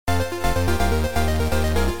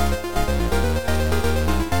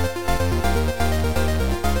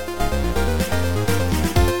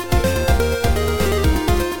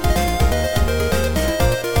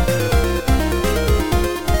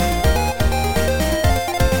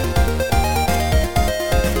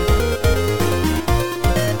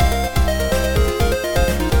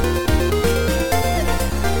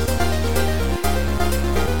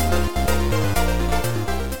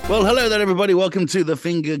everybody. Welcome to the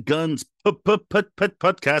Finger Guns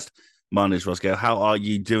podcast. My name is Roscoe. How are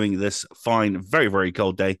you doing this fine, very, very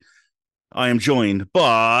cold day? I am joined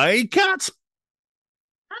by Kat.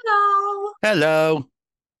 Hello. Hello.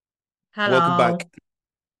 Welcome back. Hello.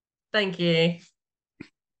 Thank you.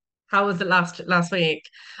 How was it last week?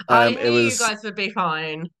 I It knew you was guys would be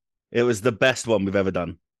fine. the best one we've ever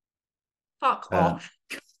done. Fuck Uh, off.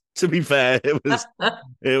 to be fair, it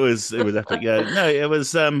was epic. Yeah, no, it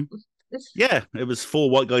was it was four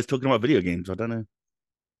white guys talking about video games. I don't know.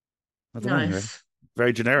 Nice.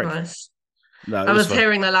 Very generic. Nice. No, it I was was fun.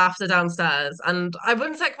 hearing the laughter downstairs, and I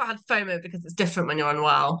wouldn't say quite had FOMO because it's different when you're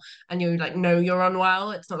unwell and you like know you're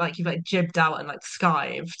unwell. It's not like you've like jibbed out and like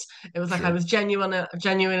skived. It was like I True. was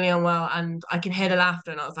genuinely unwell, and I can hear the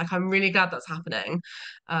laughter, and I was like, I'm really glad that's happening.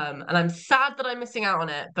 And I'm sad that I'm missing out on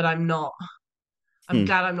it, but I'm not. I'm Hmm.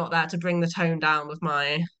 glad I'm not there to bring the tone down with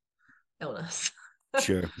my illness.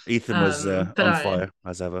 Sure. Ethan was But on I fire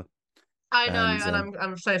as ever, I know, and and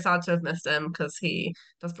I'm so sad to have missed him because he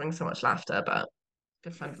does bring so much laughter. But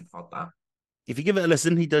good friend of the pod, that. if you give it a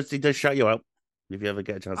listen, he does shout you out if you ever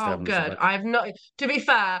get a chance to Oh, have a listen good. back. I've not. To be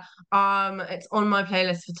fair, it's on my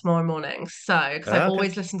playlist for tomorrow morning. So, because I Okay.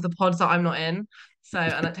 always listen to the pods that I'm not in. So,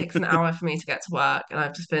 and it takes an hour for me to get to work, and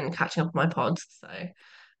I've just been catching up on my pods. So,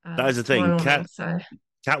 That is the thing. tomorrow morning. Kat So,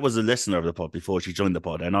 Kat was a listener of the pod before she joined the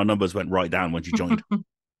pod, and our numbers went right down when she joined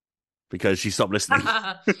because she stopped listening.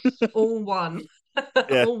 all one,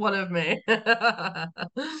 Yeah, all one of me.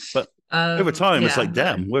 but over time, it's Yeah, like, no.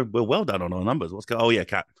 damn, we're well down on our numbers. What's going? Oh yeah,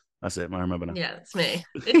 Kat. That's it. I remember now. Yeah, it's me.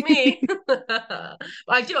 It's me. But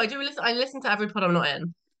I do listen. I listen to every pod I'm not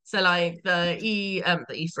in. So like the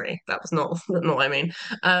E3, that was not what I mean.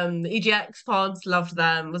 The EGX pods, loved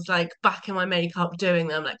them. Was like back in my makeup doing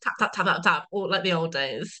them, like tap tap tap tap tap, all like the old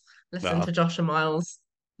days. Listen Ah, to Josh and Miles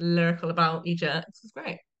lyrical about EGX. It was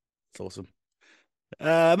great. it's awesome.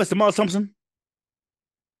 Mr. Miles Thompson.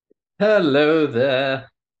 Hello there.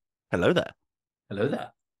 Hello there. Hello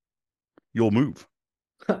there. Your move.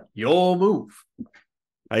 Your move.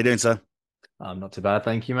 How you doing, sir? I'm not too bad,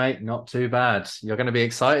 thank you, mate. Not too bad. You're going to be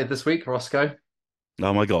excited this week, Roscoe.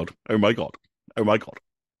 Oh my god. Oh my god. Oh my god.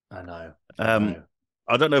 I know. I Um, know.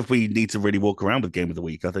 I don't know if we need to really walk around with game of the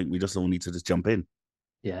week. I think we just all need to just jump in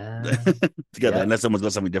Yeah. together, Yeah. unless someone's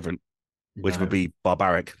got something different, which would No. be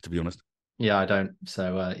barbaric, to be honest. Yeah, I don't.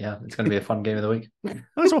 So, yeah, it's going to be a fun game of the week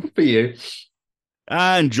Nice one. for you.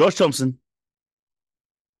 And Josh Thompson.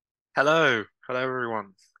 Hello, hello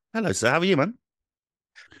everyone. Hello, sir. How are you, man?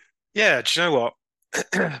 Yeah, do you know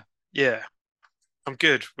what? Yeah, I'm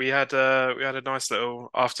good. We had a nice little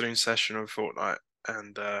afternoon session of Fortnite,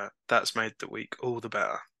 and that's made the week all the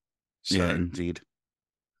better. Yeah, So indeed.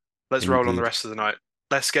 let's roll on the Indeed. rest of the night.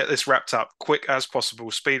 Let's get this wrapped up quick as possible.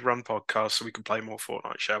 Speed run podcast so we can play more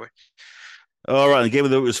Fortnite, shall we? All right, the game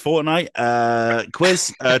of the week was Fortnite.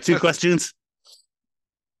 Quiz, two questions.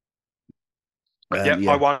 Yep, I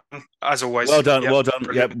Yeah. won as always. Well done, Yep, well done. Yeah,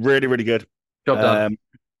 brilliant. really, really good. Job done.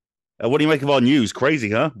 What do you make of our news? Crazy,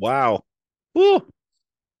 huh? Wow. Woo.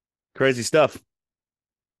 Crazy stuff.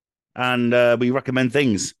 And we recommend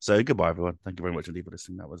things. So goodbye, everyone. Thank you very much indeed for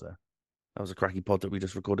listening. That was a cracky pod that we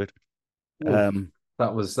just recorded. Oof,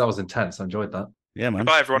 that was intense. I enjoyed that. Yeah, man.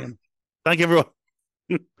 Goodbye, everyone. Yeah. Thank you, everyone.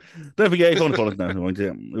 Don't forget if you want to follow us now.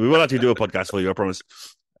 We will actually do a podcast for you, I promise.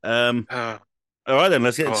 Uh, All right then,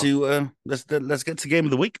 let's get go on. to let's get to game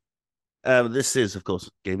of the week. This is, of course,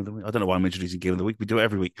 game of the week. I don't know why I'm introducing game of the week. We do it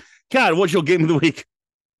every week. Kat, what's your game of the week?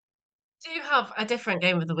 Do you have a different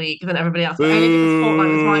game of the week than everybody else? But only because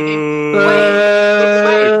Fortnite was my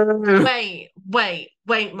game.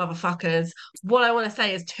 Wait, motherfuckers. What I want to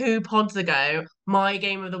say is 2 pods ago, my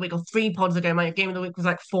game of the week, or 3 pods ago, my game of the week was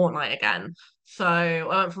like Fortnite again. So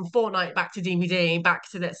I went from Fortnite back to DVD, back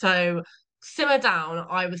to that. So simmer down,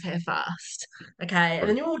 I was here first. Okay. And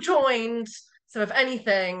then you all joined. So if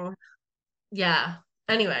anything, yeah.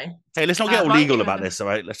 Anyway, Hey, let's not get all my legal game of about this, all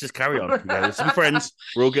right? Let's just carry on. Okay, let's be friends.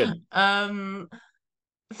 We're all good. um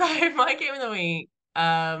so my game of the week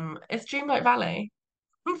is Dreamlight Valley.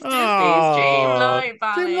 Disney's Oh, Dreamlight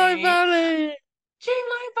Dreamlight Valley. Valley.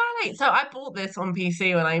 Dreamlight Valley. So I bought this on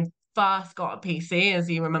PC when I first got a PC, as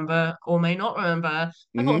you remember or may not remember.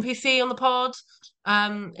 I bought a Mm-hmm. PC on the pod.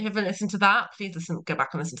 If you haven't listened to that, please go back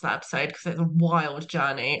and listen to that episode because it's a wild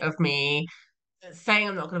journey of me saying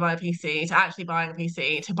I'm not going to buy a PC to actually buying a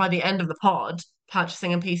PC to by the end of the pod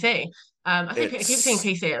purchasing a PC. I keep saying It's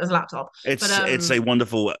PC. It was a laptop, but it's a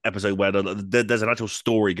wonderful episode where there's an actual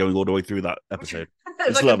story going all the way through that episode. it's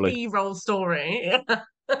It's like a lovely. B-roll story.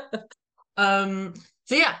 Um,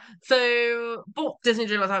 So bought Disney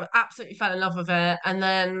Dreamlight. I absolutely fell in love with it, and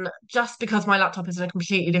then just because my laptop is in a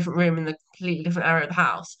completely different room in the completely different area of the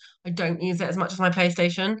house, I don't use it as much as my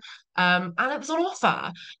PlayStation. And it was on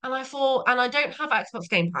offer, and I thought, and I don't have Xbox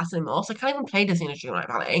Game Pass anymore, so I can't even play Disney Dreamlight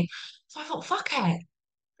Valley. So I thought, fuck it,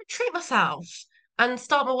 treat myself and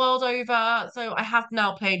start my world over. So I have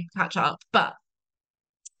now played catch up, but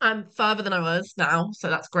I'm further than I was now, so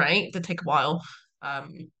that's great. It did take a while.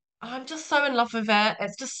 Um, I'm just so in love with it.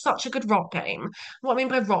 It's just such a good rock game. What I mean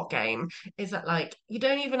by rock game is that like you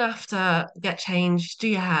don't even have to get changed, do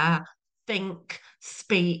your hair, think,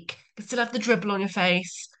 speak, you still have the dribble on your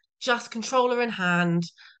face, just controller in hand,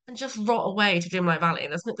 and just rot away to Dreamlight Valley.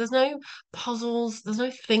 There's no puzzles, there's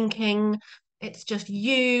no thinking. It's just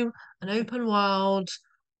you, an open world,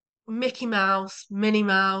 Mickey Mouse, Minnie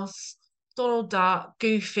Mouse, Donald Duck,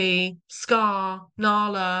 Goofy, Scar,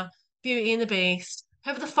 Nala, Beauty and the Beast,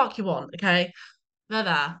 whoever the fuck you want, okay? They're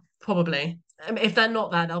there, probably. If they're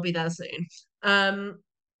not there, they'll be there soon.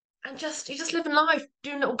 And just you're just living life,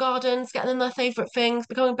 doing little gardens, getting them their favourite things,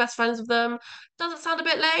 becoming best friends with them. Does it sound a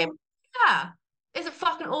bit lame? Yeah. Is it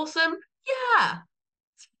fucking awesome? Yeah.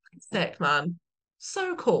 It's fucking sick, man.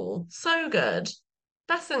 So cool. So good.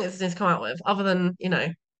 Best thing that Disney's come out with, other than,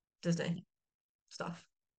 Disney stuff.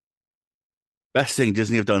 Best thing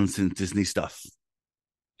Disney have done since Disney stuff.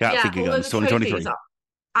 Cat Yeah, figure although guns, the trophies 2023. are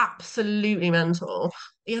absolutely mental.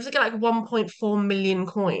 You have to get like 1.4 million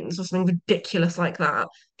coins or something ridiculous like that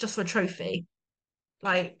just for a trophy.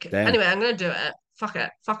 Like, Damn. anyway, I'm gonna do it. Fuck it.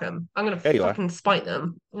 Fuck them. I'm gonna There you are. fucking spite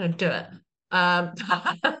them. I'm gonna do it.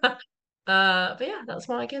 But yeah, that's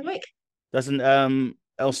my game of the week. Doesn't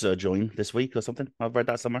Elsa join this week or something? I've read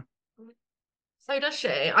that somewhere. So does she?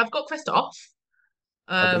 I've got Kristoff.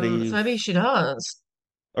 I So believe. maybe she does.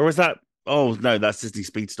 Or is that? Oh no, that's Disney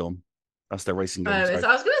Speedstorm. That's their racing game. Sorry.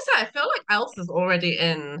 I was gonna say I feel like Elsa's already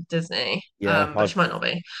in Disney, Yeah, but she might not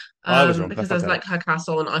be, I was wrong. I because fucked there's that up. like her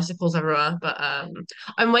castle and icicles everywhere. But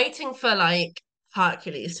I'm waiting for like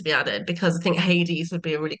Hercules to be added because I think Hades would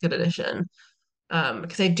be a really good addition.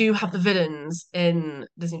 Because they do have the villains in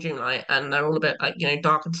Disney Dreamlight, and they're all a bit like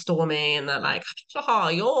dark and stormy, and they're like, "Haha,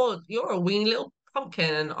 you're a weeny little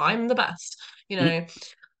pumpkin, and I'm the best," you Mhm. know.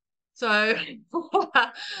 So,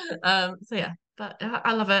 so yeah, but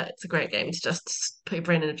I love it. It's a great game to just put your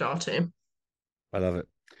brain in a jar to. I love it.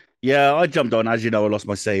 Yeah, I jumped on. As you know, I lost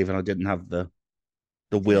my save and I didn't have the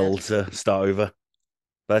Yeah. will to start over.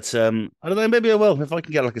 But I don't know. Maybe I will if I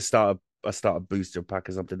can get like a starter booster pack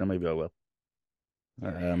or something. Then maybe I will.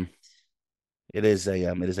 Um, it is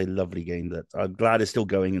a lovely game that I'm glad it's still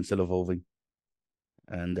going and still evolving,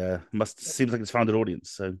 and seems like it's found an audience.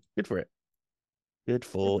 So good for it. Good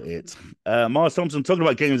for it. Mars Thompson, talking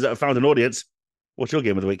about games that have found an audience. What's your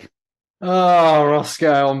game of the week? Oh,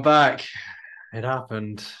 Roscoe, I'm back. It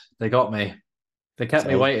happened. They got me. They kept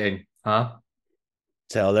me Tell waiting. Huh?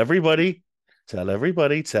 tell everybody. Tell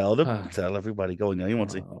everybody. Tell everybody. Go on, now you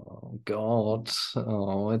want to. Oh God.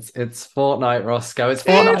 Oh, it's Fortnite, Roscoe. It's It's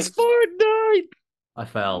Fortnite. Fortnite. I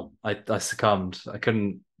fell. I succumbed. I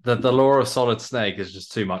couldn't. The lure of Solid Snake is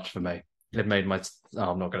just too much for me. It made my.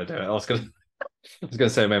 Oh, I'm not going to do it. I was gonna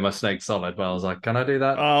say it made my snake solid, but I was like, can I do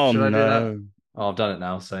that? Oh Should I do that? no. Oh, I've done it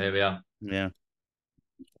now. So here we are. Yeah.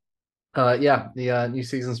 Yeah, the new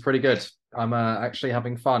season's pretty good. I'm actually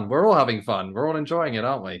having fun. We're all having fun. We're all enjoying it,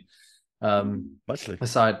 aren't we? Muchly.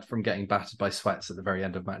 Aside from getting battered by sweats at the very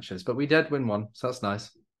end of matches, but we did win one, so that's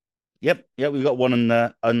nice. Yep. We've got one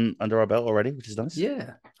under our belt already, which is nice.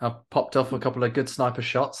 Yeah, I popped off a couple of good sniper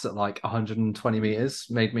shots at like 120 meters,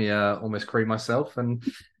 made me almost cream myself, and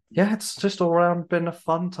yeah, it's just all around been a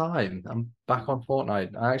fun time. I'm back on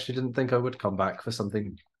Fortnite. I actually didn't think I would come back for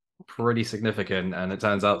something pretty significant, and it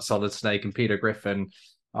turns out Solid Snake and Peter Griffin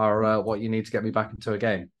are what you need to get me back into a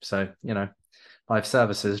game. So live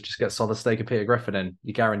services, just get Solid Snake and Peter Griffin in.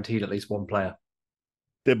 You're guaranteed at least one player.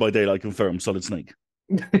 Dead by Daylight confirmed. Solid Snake.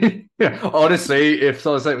 Yeah, honestly, if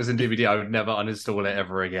Solid Snake was in DVD, I would never uninstall it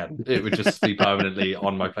ever again. It would just be permanently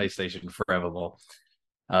on my PlayStation forevermore.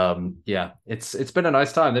 Yeah, it's been a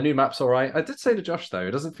nice time. The new map's all right. I did say to Josh though,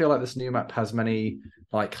 it doesn't feel like this new map has many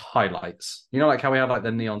like highlights. Like how we had like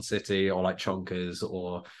the Neon City or like Chonkers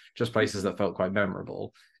or just places that felt quite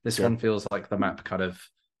memorable. This Sure. one feels like the map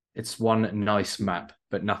it's one nice map,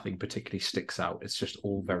 but nothing particularly sticks out. It's just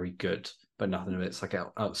all very good, but nothing of it's like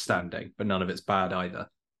outstanding, but none of it's bad either.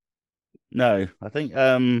 No, I think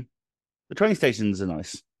the train stations are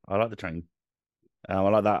nice. I like the train. I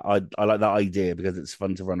like that. I like that idea because it's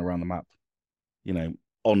fun to run around the map,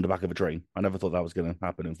 on the back of a train. I never thought that was going to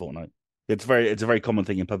happen in Fortnite. It's a very common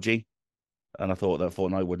thing in PUBG, and I thought that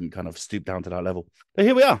Fortnite wouldn't kind of stoop down to that level. But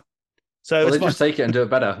here we are. So Well, it's they fun. just take it and do it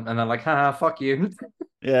better, and they're like, haha, fuck you.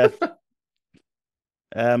 Yeah.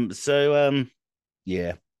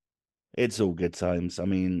 Yeah, it's all good times. I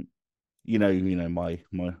mean, my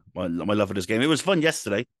love for this game. It was fun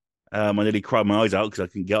yesterday. I nearly cried my eyes out because I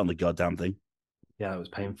couldn't get on the goddamn thing. Yeah, it was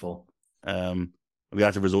painful. Um, we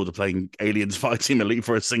had to resort to playing Aliens Fighting Elite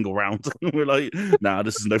for a single round. We're like, nah,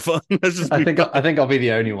 this is no fun. Let's just I move think on. I think I'll be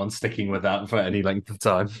the only one sticking with that for any length of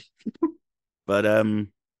time. But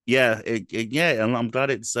yeah, yeah, and I'm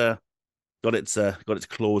glad it's got its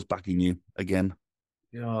claws back in you again.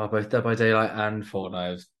 Yeah, both Dead by Daylight and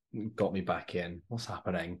Fortnite have got me back in. What's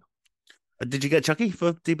happening? Did you get Chucky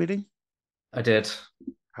for DBD? I did.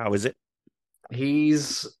 How is it?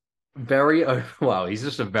 He's well, he's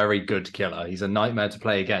just a very good killer. He's a nightmare to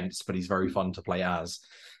play against, but he's very fun to play as.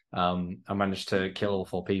 I managed to kill all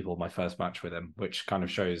 4 people my first match with him, which kind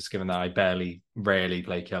of shows, given that I rarely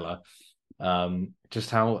play killer, just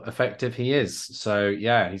how effective he is. So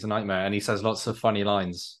yeah, he's a nightmare, and he says lots of funny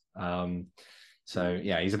lines. So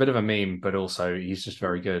yeah, he's a bit of a meme, but also he's just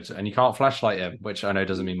very good. And you can't flashlight him, which I know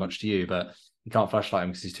doesn't mean much to you, but you can't flashlight him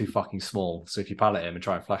because he's too fucking small. So if you pallet him and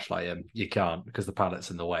try and flashlight him, you can't because the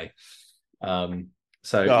pallet's in the way.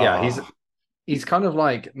 So yeah, Oh, he's kind of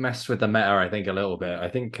like messed with the meta, I think, a little bit. I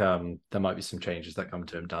think there might be some changes that come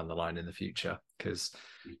to him down the line in the future because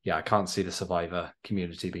yeah, I can't see the Survivor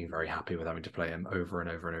community being very happy with having to play him over and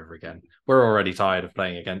over and over again. We're already tired of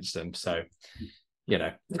playing against him, so you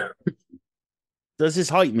know. does his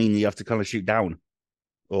height mean you have to kind of shoot down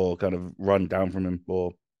or kind of run down from him,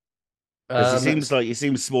 or because he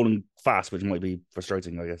seems small and fast, which might be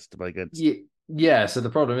frustrating, I guess, to play against. yeah, so the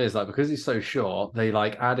problem is like because he's so short, they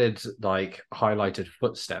like added like highlighted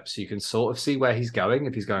footsteps so you can sort of see where he's going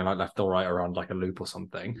if he's going like left or right around like a loop or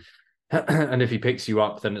something. And if he picks you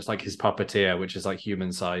up, then it's like his puppeteer, which is like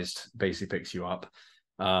human sized, basically picks you up.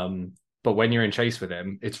 But when you're in chase with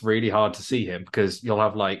him, it's really hard to see him because you'll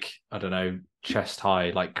have like, I don't know, chest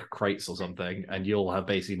high like crates or something, and you'll have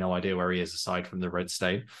basically no idea where he is aside from the red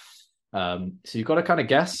stain. So you've got to kind of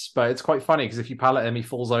guess, but it's quite funny because if you pallet him, he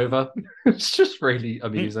falls over. It's just really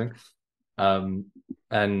amusing.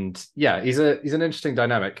 And yeah, he's an interesting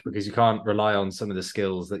dynamic because you can't rely on some of the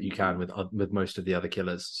skills that you can with most of the other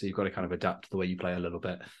killers. So you've got to kind of adapt the way you play a little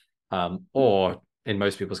bit. Or in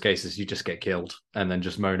most people's cases, you just get killed and then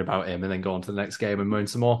just moan about him and then go on to the next game and moan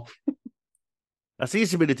some more. That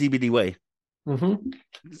seems to be the TBD way. Mm-hmm.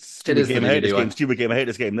 It Stupid is the game, I hate this DVD game. way. Stupid game, I hate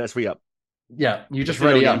this game. Let's re up. Yeah, you just Let's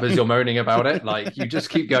ready ready up again. as you're moaning about it. Like you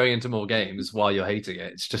just keep going into more games while you're hating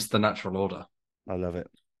it. It's just the natural order. I love it.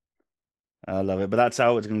 I love it. But that's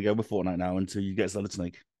how it's going to go with Fortnite now until you get Solid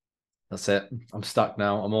Snake. That's it. I'm stuck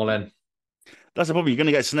now. I'm all in. That's the problem. You're going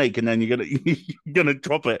to get Snake, and then you're gonna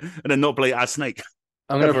drop it, and then not play as Snake.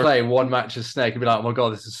 I'm going to Ever. play one match as Snake and be like, oh my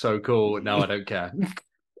God, this is so cool. Now I don't care.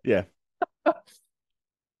 Yeah.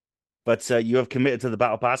 But you have committed to the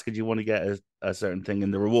battle pass because you want to get a certain thing in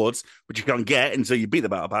the rewards, which you can't get until you beat the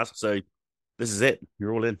battle pass. So this is it.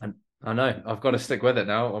 You're all in. I know. I've got to stick with it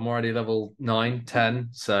now. I'm already level 9, 10.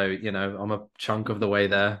 So, I'm a chunk of the way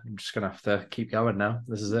there. I'm just going to have to keep going now.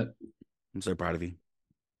 This is it. I'm so proud of you.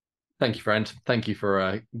 Thank you, friend. Thank you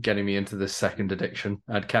for getting me into this second addiction.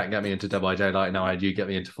 I had Cat get me into Dead by Daylight. Now I had you get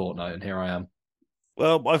me into Fortnite, and here I am.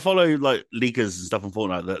 Well, I follow like leakers and stuff on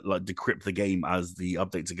Fortnite that like decrypt the game as the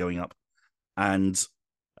updates are going up. And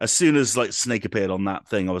as soon as like Snake appeared on that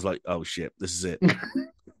thing, I was like, oh shit, this is it.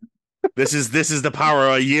 this is the power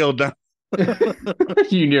I yield now.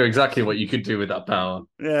 You knew exactly what you could do with that power.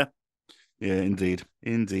 Yeah. Yeah, indeed.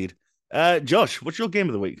 Indeed. Josh, what's your game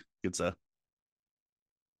of the week, good sir?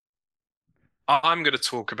 I'm going to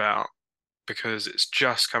talk about because it's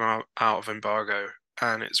just come out of embargo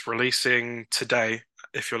and it's releasing today.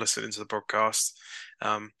 If you're listening to the podcast,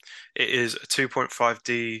 it is a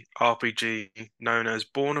 2.5D RPG known as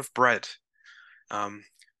Born of Bread.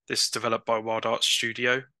 This is developed by Wild Arts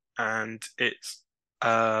Studio, and it's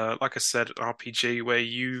like I said, an RPG where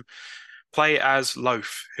you play as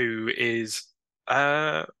Loaf, who is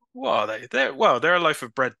what are they? They're a loaf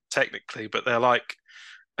of bread technically, but they're like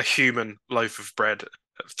a human loaf of bread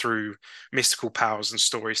through mystical powers and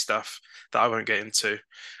story stuff that I won't get into.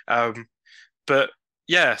 But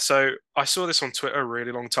yeah, so I saw this on Twitter a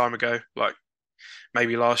really long time ago, like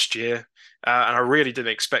maybe last year, and I really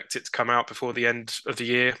didn't expect it to come out before the end of the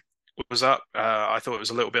year was up. I thought it was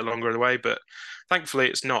a little bit longer away, but thankfully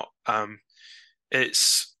it's not.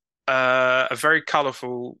 It's a very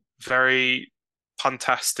colourful, very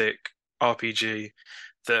fantastic RPG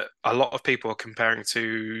that a lot of people are comparing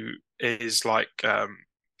to is like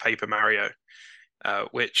Paper Mario,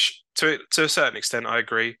 which to a certain extent I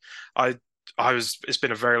agree. I it's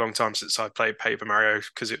been a very long time since I played Paper Mario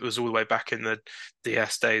because it was all the way back in the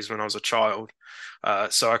DS days when I was a child.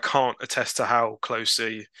 So I can't attest to how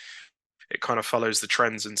closely it kind of follows the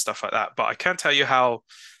trends and stuff like that. But I can tell you how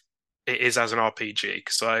it is as an RPG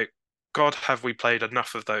because God, have we played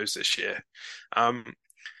enough of those this year? Um,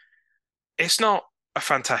 it's not a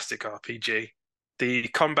fantastic RPG. The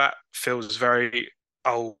combat feels very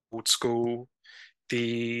old school.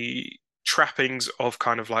 The trappings of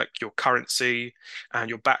kind of like your currency and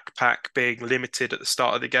your backpack being limited at the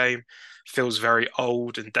start of the game feels very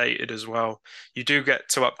old and dated as well. You do get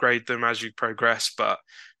to upgrade them as you progress, but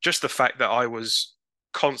just the fact that I was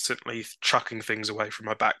constantly chucking things away from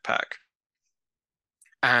my backpack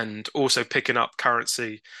and also picking up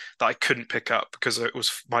currency that I couldn't pick up because it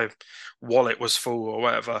was my wallet was full or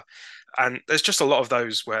whatever. And there's just a lot of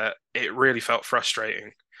those where it really felt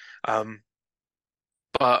frustrating.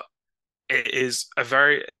 But it's a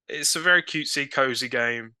very cutesy, cozy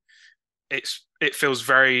game. It feels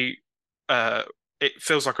very uh it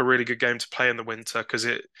feels like a really good game to play in the winter because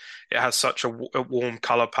it has such a warm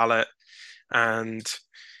color palette and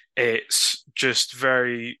it's just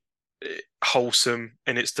very wholesome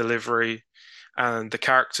in its delivery, and the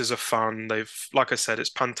characters are fun. Like I said,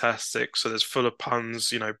 it's puntastic, so there's full of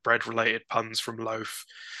puns, bread related puns from loaf.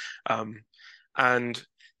 Um, and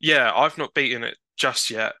yeah, I've not beaten it just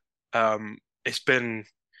yet. Um, it's been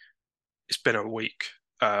a week,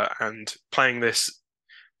 and playing this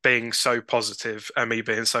being so positive and me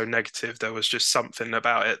being so negative, there was just something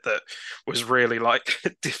about it that was really like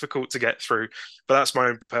difficult to get through. But that's my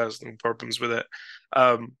own personal problems with it.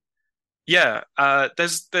 Um, yeah,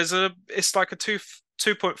 there's a it's like a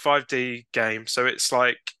 2.5D game, so it's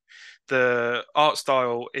like the art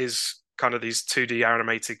style is kind of these 2D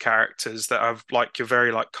animated characters that have like your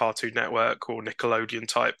very like Cartoon Network or Nickelodeon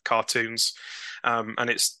type cartoons, and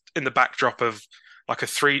it's in the backdrop of like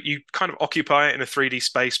you kind of occupy it in a 3D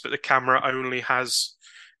space, but the camera only has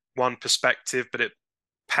one perspective, but it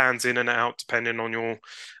pans in and out depending on your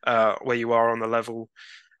where you are on the level.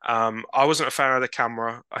 I wasn't a fan of the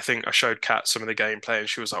camera. I think I showed Kat some of the gameplay, and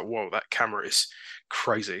she was like, "Whoa, that camera is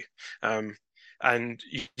crazy." And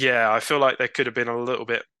yeah, I feel like there could have been a little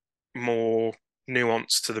bit more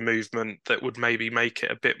nuance to the movement that would maybe make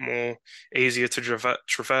it a bit more easier to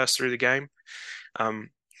traverse through the game. Um,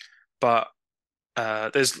 but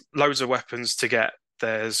there's loads of weapons to get.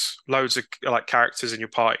 There's loads of like characters in your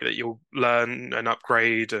party that you'll learn and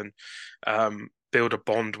upgrade and build a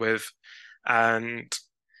bond with. And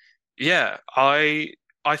yeah, I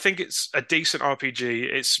think it's a decent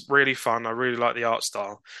RPG. It's really fun. I really like the art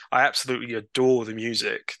style. I absolutely adore the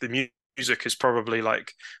music. Music is probably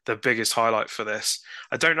like the biggest highlight for this.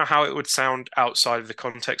 I don't know how it would sound outside of the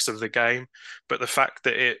context of the game, but the fact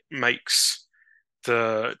that it makes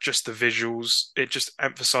the visuals, it just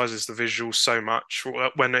emphasizes the visuals so much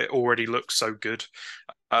when it already looks so good,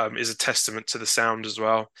 is a testament to the sound as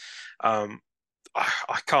well. Um,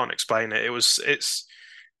 I can't explain it.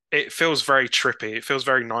 It feels very trippy. It feels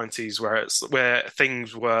very 90s where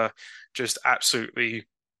things were just absolutely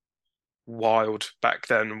wild back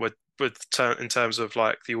then in terms of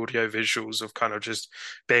like the audio visuals of kind of just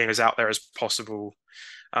being as out there as possible.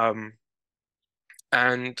 Um,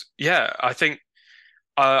 and yeah, I think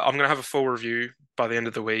I'm going to have a full review by the end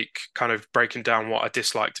of the week, kind of breaking down what I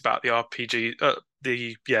disliked about the RPG, the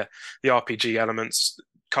RPG elements,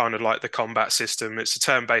 kind of like the combat system. It's a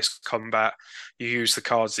turn-based combat. You use the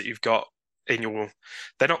cards that you've got in your.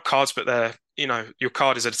 They're not cards, but your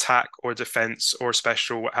card is an attack or a defense or a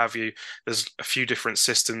special, what have you. There's a few different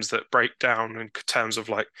systems that break down in terms of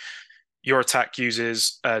like your attack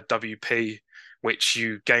uses WP, which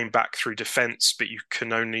you gain back through defense, but you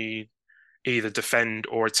can only either defend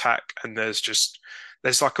or attack, and there's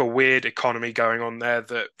like a weird economy going on there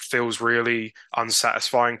that feels really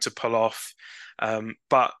unsatisfying to pull off.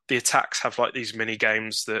 But the attacks have like these mini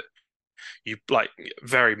games that you like,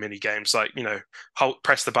 very mini games, like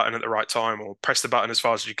press the button at the right time or press the button as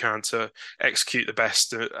fast as you can to execute the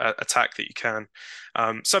best attack that you can.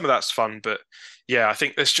 Some of that's fun, but yeah, I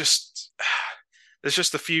think there's just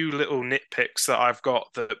a few little nitpicks that I've got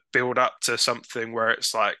that build up to something where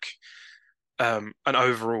it's like an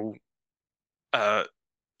overall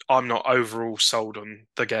I'm not overall sold on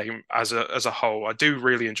the game as a whole. I do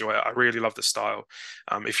really enjoy it. I really love the style.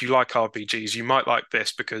 If you like RPGs, you might like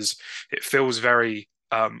this because it feels very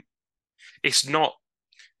it's not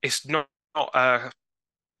it's not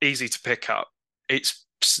easy to pick up. It's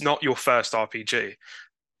not your first RPG,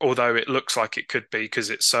 although it looks like it could be because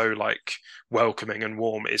it's so like welcoming and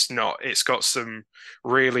warm. It's not. It's got some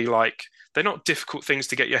really like they're not difficult things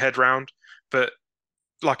to get your head around, but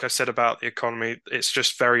like I said about the economy, it's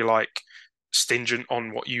just very like stingent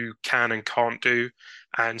on what you can and can't do.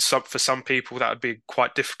 And for some people that would be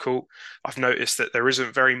quite difficult. I've noticed that there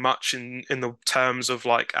isn't very much in the terms of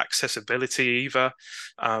like accessibility either.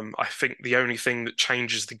 I think the only thing that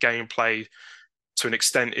changes the gameplay to an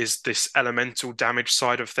extent is this elemental damage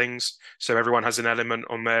side of things. So everyone has an element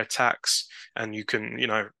on their attacks, and you can,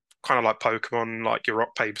 kind of like Pokemon, like your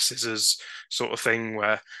rock, paper, scissors sort of thing,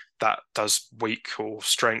 where that does weak or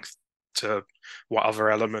strength to what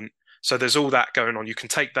other element. So there's all that going on. You can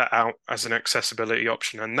take that out as an accessibility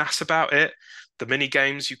option, and that's about it. The mini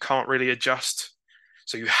games you can't really adjust,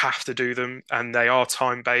 so you have to do them, and they are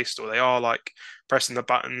time based, or they are like pressing the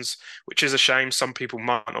buttons, which is a shame. Some people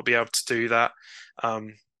might not be able to do that.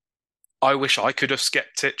 Um, I wish I could have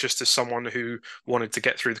skipped it just as someone who wanted to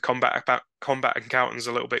get through the combat encounters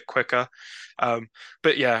a little bit quicker.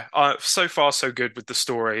 But yeah, so far so good with the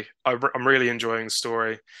story. I'm really enjoying the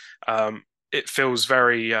story. It feels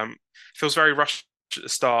very rushed at the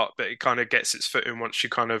start, but it kind of gets its foot in once you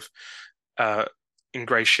kind of uh,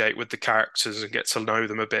 ingratiate with the characters and get to know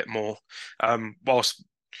them a bit more. Whilst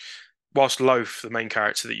Loaf, the main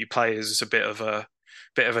character that you play, is a bit of a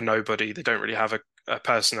nobody. They don't really have a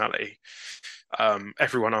personality.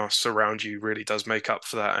 Everyone else around you really does make up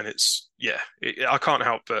for that, and I can't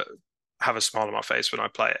help but have a smile on my face when I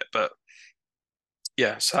play it. But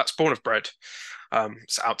yeah, so that's Born of Bread.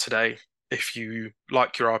 It's out today. If you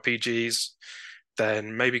like your RPGs,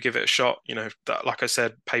 then maybe give it a shot. That, like I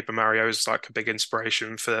said, Paper Mario is like a big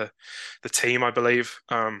inspiration for the team, I believe.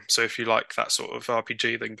 So if you like that sort of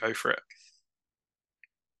RPG, then go for it.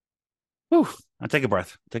 Whew. I take a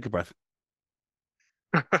breath. Take a breath.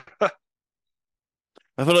 I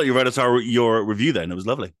feel like you read us your review then. It was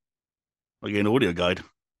lovely. Like an audio guide.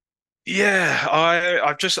 Yeah,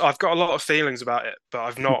 I've got a lot of feelings about it, but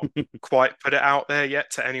I've not quite put it out there yet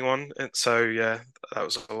to anyone. And so yeah, that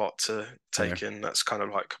was a lot to take in. That's kind of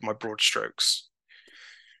like my broad strokes.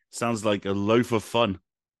 Sounds like a loaf of fun.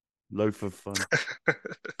 Loaf of fun.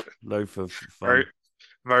 Loaf of fun. Very,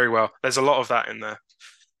 very well. There's a lot of that in there.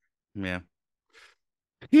 Yeah.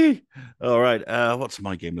 All right. What's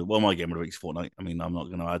my game? Well, my game of the week's Fortnite. I mean, I'm not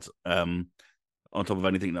going to add on top of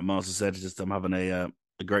anything that Mars has said. Just I'm having a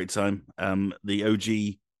great time.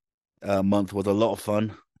 The OG month was a lot of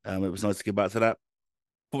fun. It was nice to get back to that.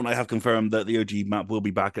 Fortnite have confirmed that the OG map will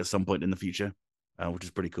be back at some point in the future, which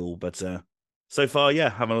is pretty cool. But so far, yeah,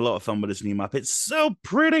 having a lot of fun with this new map. It's so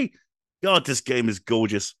pretty. God, this game is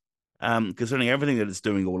gorgeous. Concerning everything that it's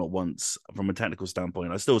doing all at once from a technical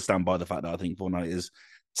standpoint, I still stand by the fact that I think Fortnite is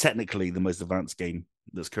technically the most advanced game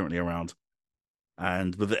that's currently around.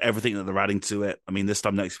 And with everything that they're adding to it, I mean, this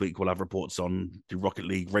time next week, we'll have reports on the Rocket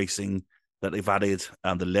League racing that they've added,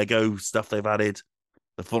 the Lego stuff they've added,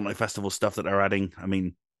 the Fortnite Festival stuff that they're adding. I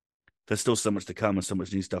mean, there's still so much to come and so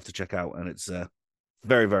much new stuff to check out. And it's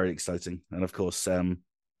very, very exciting. And of course,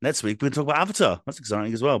 next week, we're going to talk about Avatar. That's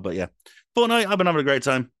exciting as well. But yeah, Fortnite, I've been having a great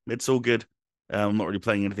time. It's all good. I'm not really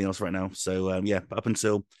playing anything else right now. So yeah, up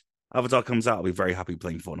until Avatar comes out, I'll be very happy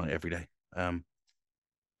playing Fortnite every day.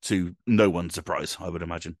 To no one's surprise, I would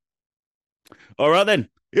imagine. All right, then.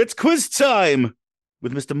 It's quiz time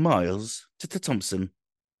with Mr. Miles Thompson.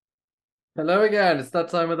 Hello again. It's that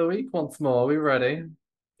time of the week once more. Are we ready?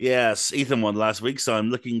 Yes, Ethan won last week, so I'm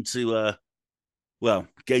looking to,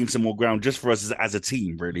 gain some more ground just for us as a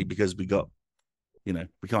team, really, because we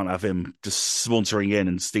can't have him just sponsoring in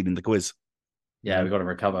and stealing the quiz. Yeah, we've got to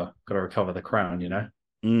recover. Got to recover the crown,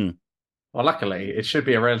 Mm. Well, luckily, it should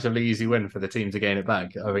be a relatively easy win for the team to gain it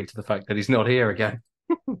back, owing to the fact that he's not here again.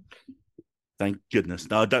 Thank goodness.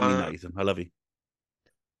 No, I don't mean that, Ethan. I love you.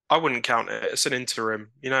 I wouldn't count it. It's an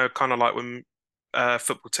interim. Kind of like when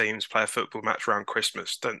football teams play a football match around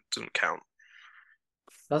Christmas. Doesn't count.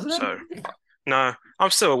 Doesn't it? So, no,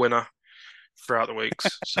 I'm still a winner throughout the weeks.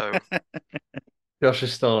 So, Josh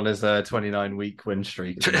is still on his 29-week win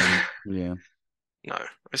streak. Yeah. No,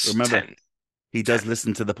 it's Remember, 10. He does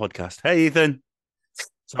listen to the podcast. Hey, Ethan.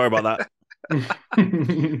 Sorry about that.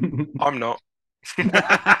 I'm not.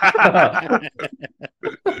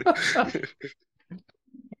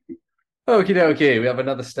 Okie dokie, we have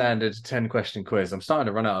another standard 10-question quiz. I'm starting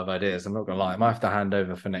to run out of ideas. I'm not going to lie. I might have to hand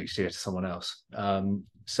over for next year to someone else.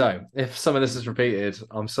 So if some of this is repeated,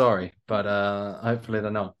 I'm sorry, but hopefully they're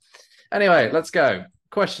not. Anyway, let's go.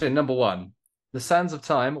 Question number 1. The Sands of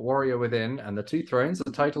Time, Warrior Within, and The Two Thrones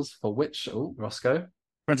are titles for which... Oh, Roscoe?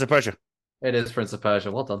 Prince of Persia. It is Prince of Persia.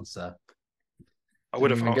 Well done, sir. I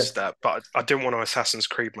would have asked that, but I didn't want to Assassin's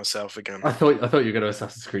Creed myself again. I thought you were going to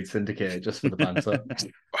Assassin's Creed Syndicate just for the banter.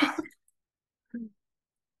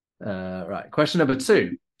 Right. Question number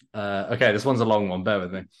 2. Okay, this one's a long one. Bear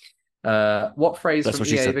with me. What phrase That's from what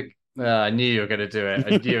she EA? said. I knew you were going to do it.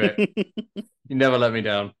 I knew it. You never let me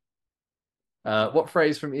down. What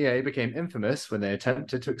phrase from EA became infamous when they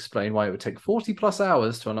attempted to explain why it would take 40 plus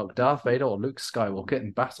hours to unlock Darth Vader or Luke Skywalker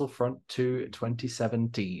in Battlefront 2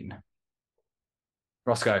 2017?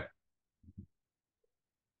 Roscoe.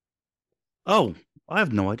 Oh, I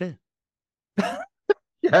have no idea.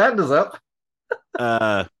 Your hand is up.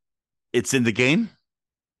 It's in the game.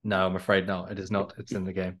 No, I'm afraid not. It is not. It's in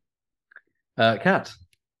the game. Kat.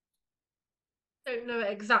 I don't know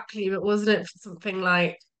it exactly, but wasn't it something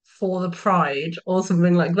like for the pride or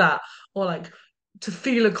something like that? Or like to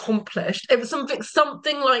feel accomplished. It was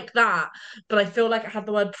something like that, but I feel like it had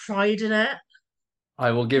the word pride in it. I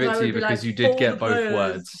will give Because it I to would you be like, because you did for the get both players,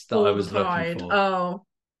 words that I for the was looking pride. for. Oh.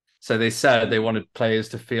 So they said they wanted players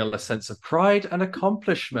to feel a sense of pride and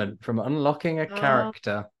accomplishment from unlocking a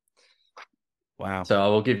character. Wow. So I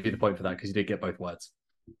will give you the point for that because you did get both words.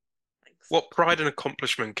 What pride and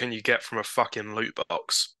accomplishment can you get from a fucking loot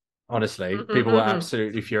box? Honestly, people were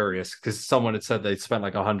absolutely furious because someone had said they'd spent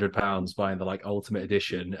like £100 buying the like Ultimate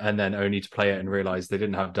Edition and then only to play it and realize they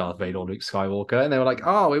didn't have Darth Vader or Luke Skywalker. And they were like,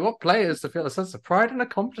 oh, we want players to feel a sense of pride and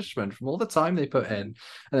accomplishment from all the time they put in. And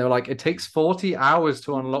they were like, it takes 40 hours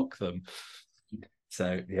to unlock them.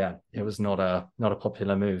 So yeah, it was not a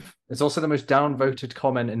popular move. It's also the most downvoted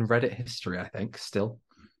comment in Reddit history, I think, still.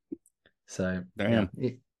 So damn.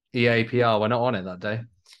 Yeah. EAPR, we're not on it that day.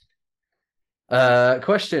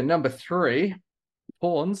 Question number 3.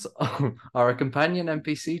 Pawns are a companion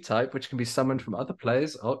NPC type which can be summoned from other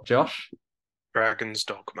players. Oh, Josh. Dragon's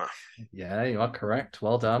Dogma. Yeah, you are correct.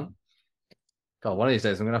 Well done. God, one of these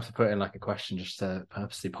days I'm going to have to put in like a question just to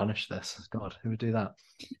purposely punish this. God, who would do that?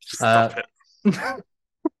 Stop it.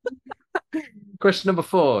 Question number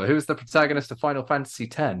 4. Who is the protagonist of Final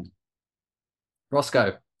Fantasy X?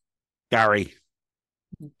 Roscoe. Gary.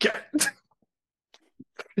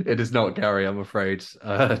 It is not Gary, I'm afraid.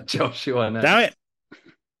 Josh, you are next. Damn it.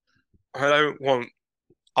 I don't want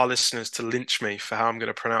our listeners to lynch me for how I'm going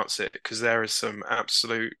to pronounce it because there is some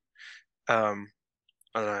absolute, I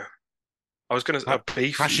don't know. I was going to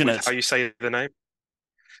beef Passionate. with how you say the name.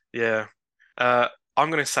 Yeah. I'm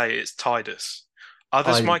going to say it's Tidus.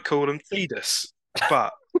 Others might call him Tidus,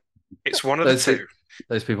 but it's one of the two.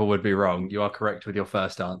 Those people would be wrong. You are correct with your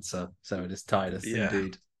first answer. So it is Tidus,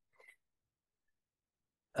 indeed.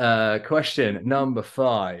 Question number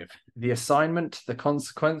 5. The assignment, the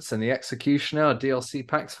consequence, and the executioner are DLC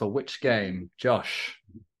packs for which game? Josh.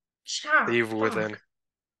 The Evil Within.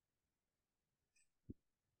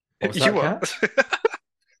 What was that, Kat?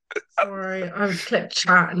 Sorry, I clicked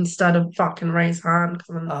chat instead of fucking raise hand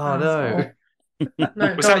because I'm an asshole.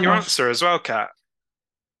 No, was that your answer as well, Kat?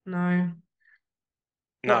 No.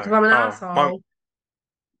 No. Because I'm an asshole.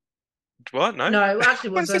 What? No? No, it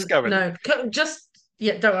actually Where's this wasn't. going? No, just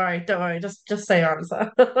yeah. Don't worry. Just say your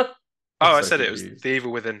answer. I said it was The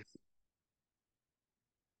Evil Within.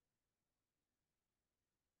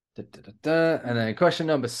 And then question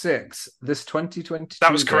number 6. This 2022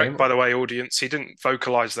 That was correct, game... by the way, audience. He didn't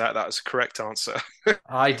vocalize that. That was a correct answer.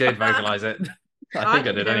 I did vocalize it. I think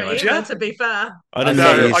I did anyway. Either, to be fair. I didn't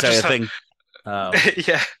know you say a thing. Oh.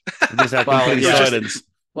 Yeah. You just had complete silence.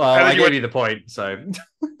 Well, I gave you the point, so...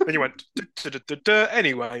 Then you went,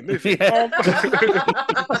 anyway, moving on.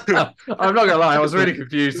 I'm not going to lie, I was really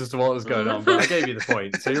confused as to what was going on, but I gave you the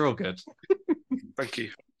point, so you're all good. Thank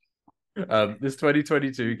you. This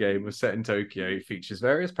 2022 game was set in Tokyo, features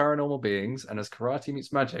various paranormal beings, and as karate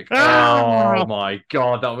meets magic. Oh my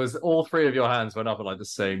god, that was all 3 of your hands went up at like the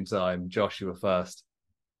same time. Josh, you were first.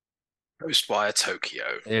 Ghostwire Tokyo.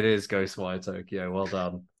 It is Ghostwire Tokyo. Well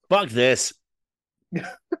done. Fuck this.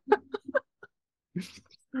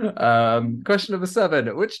 Question number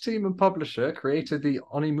 7. Which team and publisher created the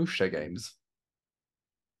Onimusha games?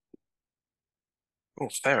 Oh,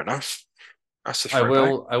 fair enough.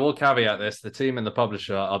 I will caveat this. The team and the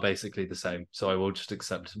publisher are basically the same, so I will just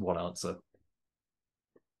accept one answer.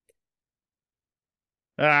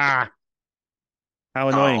 How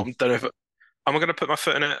annoying. Don't know if am I going to put my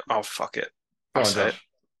foot in it? Oh, fuck it. I'll say it.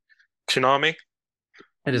 Konami?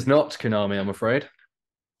 It is not Konami, I'm afraid.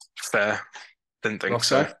 Fair. Didn't think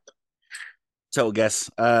Roscoe? so. Total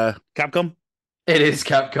guess. Capcom? It is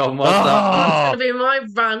Capcom. That's going to be my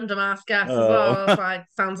random ass guess as well. It's like,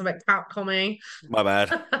 sounds a bit Capcom-y. My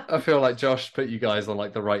bad. I feel like Josh put you guys on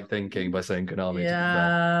like the right thinking by saying Konami.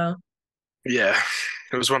 Yeah. Yeah,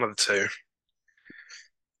 it was one of the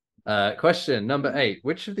 2. Question number 8.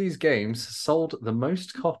 Which of these games sold the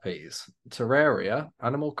most copies? Terraria,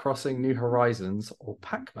 Animal Crossing New Horizons, or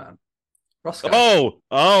Pac-Man? Roscoe?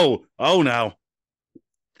 Oh, now.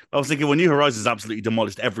 I was thinking, well, New Horizons absolutely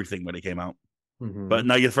demolished everything when it came out, but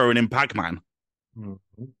now you're throwing in Pac-Man.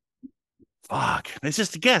 Fuck, it's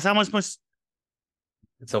just a guess. How am I supposed?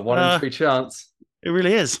 It's a 1 in 3 chance. It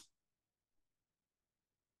really is.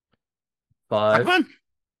 5. Pac-Man?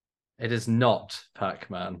 It is not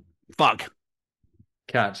Pac-Man. Fuck.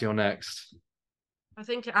 Kat, you're next. I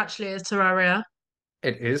think it actually is Terraria.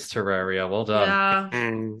 It is Terraria. Well done. Yeah.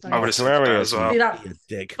 I would have said that as well. See that Be a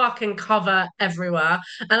dick. fucking cover everywhere.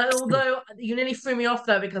 And although you nearly threw me off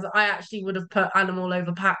there because I actually would have put Animal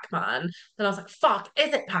over Pac-Man, then I was like, fuck,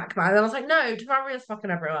 is it Pac-Man? And I was like, no, Terraria's fucking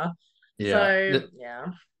everywhere. Yeah. So, yeah.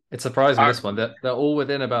 It surprised me this one. They're all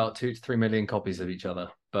within about 2 to 3 million copies of each other,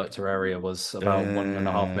 but Terraria was about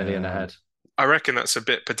 1.5 million ahead. I reckon that's a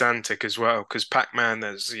bit pedantic as well, because Pac-Man,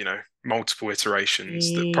 there's, multiple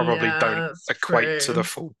iterations that probably don't equate to the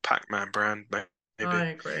full Pac-Man brand, maybe. I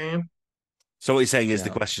agree. So what you're saying is the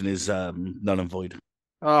question is null and void.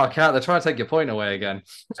 Oh, Kat, they're trying to take your point away again.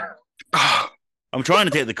 I'm trying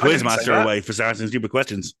to take the Quizmaster away for asking stupid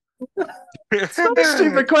questions. It's not a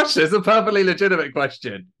stupid question. It's a perfectly legitimate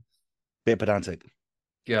question. Bit pedantic.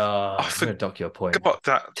 God, I'm going to dock your point.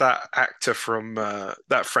 That actor from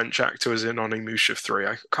that French actor was in Onimusha 3.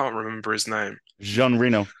 I can't remember his name. Jean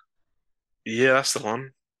Reno. Yeah, that's the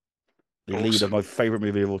one. The lead of my favorite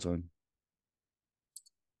movie of all time.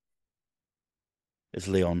 It's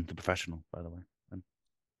Leon, the professional, by the way.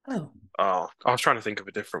 Oh, I was trying to think of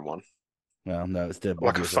a different one. Well, no, it's the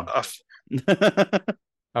Like obvious one.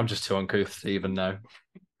 I'm just too uncouth to even know.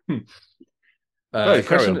 Carry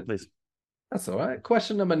question. on, please. That's all right.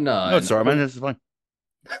 Question number 9. No, it's all right, man. This is fine.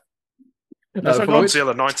 That's like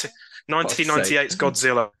Godzilla. 1998's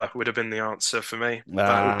Godzilla would have been the answer for me.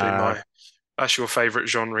 That would be that's your favourite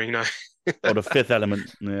Jean Reno. Or the Fifth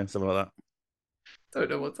Element. Yeah, something like that. Don't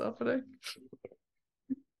know what's happening.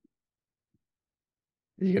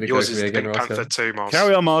 You're Yours is again, Pink Panther 2, Mars.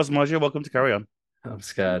 Carry on, Mars. You're welcome to carry on. I'm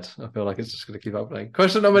scared. I feel like it's just going to keep happening.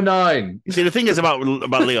 Question number 9. You see, the thing is about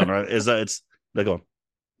Leon, right, is that it's... Go on.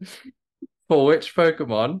 For which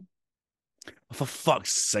Pokemon? Oh, for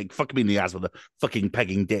fuck's sake, fuck me in the ass with a fucking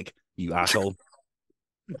pegging dick, you asshole.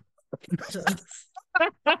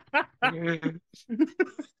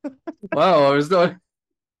 Wow, I was not...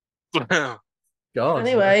 God.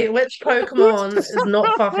 Anyway, which Pokemon is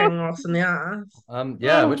not fucking Ross in the ass?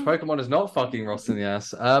 Which Pokemon is not fucking Ross in the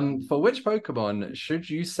ass? For which Pokemon should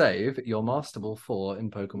you save your Master Ball for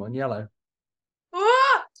in Pokemon Yellow?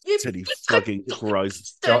 What? You Titty fucking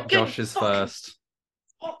Christ. Josh is first.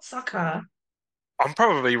 What sucker? I'm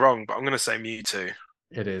probably wrong, but I'm going to say Mewtwo.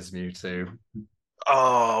 It is Mewtwo.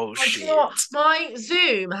 Oh, Like, shit. you know what? My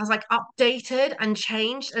Zoom has like updated and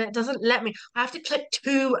changed, and it doesn't let me. I have to click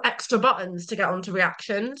 2 extra buttons to get onto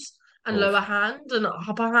reactions and Oof. lower hand and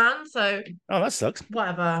upper hand. So Oh, that sucks.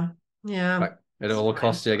 whatever. Yeah. Right. It all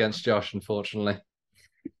cost you against Josh, unfortunately.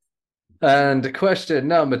 And question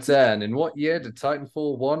number 10. In what year did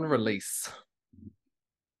Titanfall 1 release?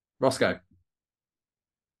 Roscoe.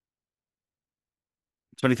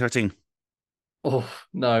 2013. Oh,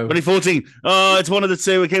 no. 2014. Oh, it's one of the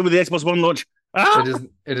two. It came with the Xbox One launch. Ah!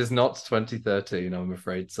 It is not 2013, I'm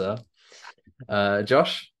afraid, sir.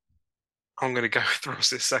 Josh? I'm going to go with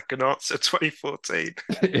Ross's second answer, 2014.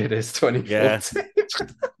 It is 2014. Yes.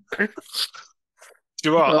 Do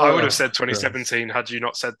you know what? I would have said 2017 had you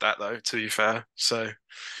not said that, though, to be fair. So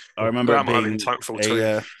I remember that it might have being been Titanfall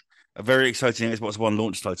 2. a very exciting Xbox One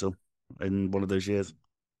launch title in one of those years.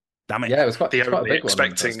 Damn it. Yeah, it was quite a big one when it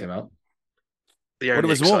expecting- first came out. The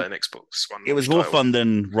only exciting Xbox One. It was more fun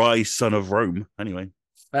than Rise, Son of Rome, anyway.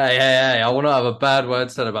 Hey, I want to have a bad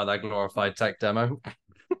word said about that glorified tech demo.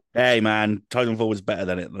 Hey, man, Titanfall was better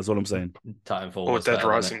than it. That's all I'm saying. Titanfall Or was Dead better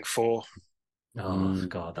than Rising 4. it. Oh,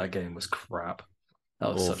 God, that game was crap.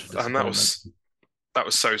 That was such a disappointment. And that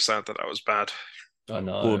was so sad that was bad. I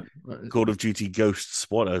know. Call of Duty Ghosts.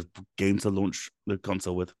 What a game to launch the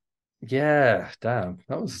console with. Yeah, damn.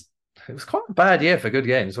 It was quite a bad year for good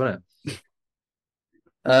games, wasn't it?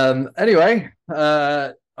 Anyway,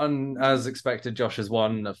 as expected, Josh has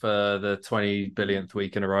won for the 20 billionth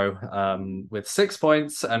week in a row with 6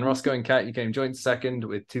 points, and Roscoe and Kat, you came joint second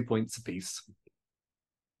with 2 points apiece.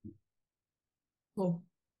 Cool.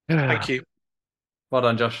 Thank you. Well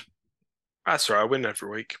done, Josh. That's right. I win every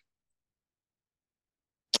week.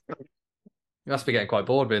 You must be getting quite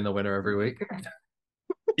bored being the winner every week.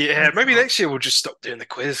 Yeah, maybe next year we'll just stop doing the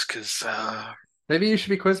quiz because maybe you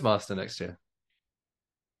should be quizmaster next year.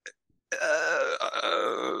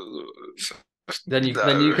 Then you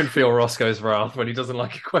can feel Roscoe's wrath when he doesn't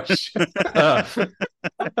like a question.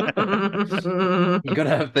 You're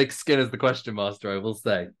gonna have thick skin as the question master, I will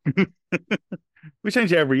say. We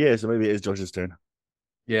change it every year, so maybe it is Josh's turn.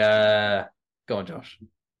 Yeah. Go on, Josh.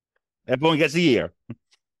 Everyone gets a year.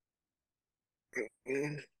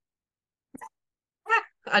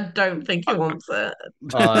 I don't think he wants it.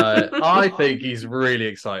 I think he's really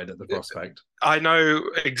excited at the prospect. I know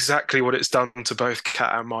exactly what it's done to both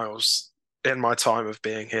Cat and Miles in my time of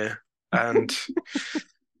being here, and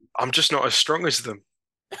I'm just not as strong as them.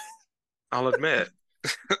 I'll admit.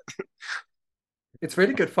 It's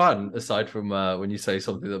really good fun, aside from when you say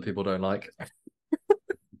something that people don't like.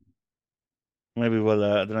 Maybe we'll.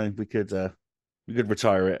 I don't know. We could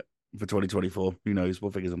retire it for 2024. Who knows?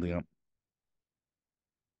 We'll figure something out.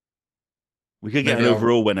 We could get Maybe an I'll.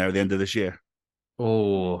 overall winner at the end of this year.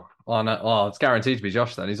 Oh no! Oh, it's guaranteed to be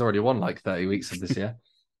Josh. Then he's already won like 30 weeks of this year.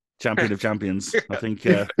 Champion of champions. I think.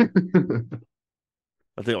 I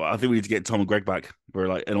think we need to get Tom and Greg back for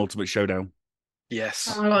like an ultimate showdown.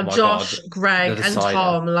 Yes. Oh my Oh God, my Josh, God, the Greg, and decider,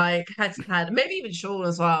 Tom, like head to head. Maybe even Sean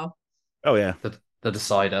as well. Oh yeah. the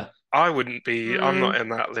decider. I wouldn't be, I'm Mm. not in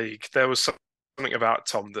that league. There was something about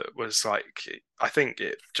Tom that was like, I think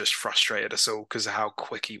it just frustrated us all because of how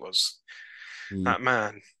quick he was. Mm. That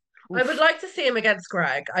man. I would Oof. like to see him against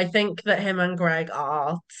Greg. I think that him and Greg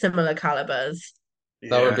are similar calibers.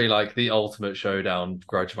 That would Yeah, be like the ultimate showdown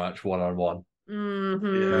grudge match 1-on-1. yeah, Hmm.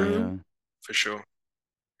 Yeah. for sure.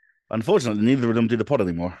 Unfortunately, neither of them do the pod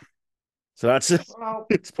anymore. So that's Well,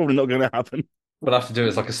 it's probably not going to happen. We'll have to do it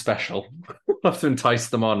as like a special. We'll have to entice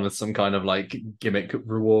them on with some kind of like gimmick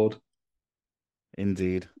reward.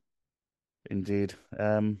 Indeed. Indeed.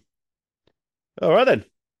 All right then.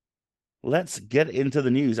 Let's get into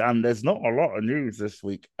the news. And there's not a lot of news this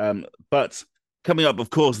week. But coming up, of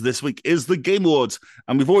course, this week is the Game Awards.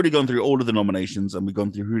 And we've already gone through all of the nominations and we've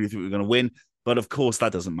gone through who do you think we're going to win. But of course,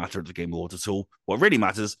 that doesn't matter at the Game Awards at all. What really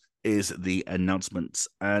matters is the announcements.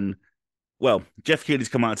 And well, Jeff Keighley's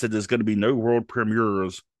come out and said there's going to be no world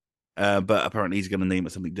premieres. But apparently he's going to name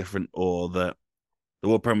it something different, or that the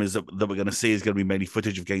world premieres that we're going to see is going to be mainly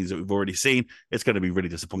footage of games that we've already seen. It's going to be really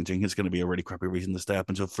disappointing. It's going to be a really crappy reason to stay up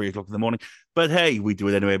until 3 o'clock in the morning. But hey, we do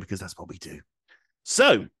it anyway because that's what we do.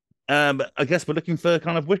 So, I guess we're looking for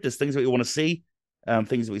kind of wish lists, things that we want to see,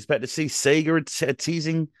 things that we expect to see. Sega are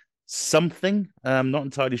teasing something. Not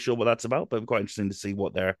entirely sure what that's about, but quite interesting to see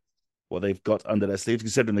what they've got under their sleeves,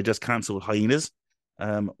 considering they just cancelled Hyenas.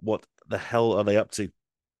 What the hell are they up to?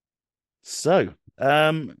 So,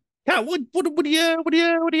 Kat, what do you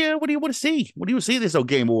want to see? What do you see this old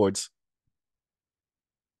Game Awards?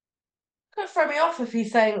 could throw me off if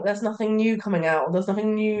he's saying there's nothing new coming out, there's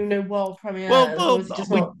nothing new, no world Well, premieres, or well, is he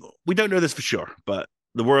just we not? we don't know this for sure, but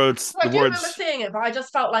the words, I the do remember words, seeing it, but I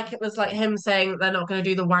just felt like it was like him saying that they're not going to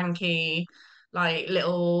do the wanky, like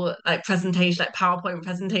little like presentation, like PowerPoint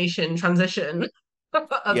presentation transition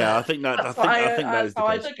of yeah, it. I think that That's is the how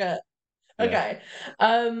I case. took it. Yeah. Okay.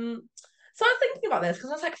 So I was thinking about this because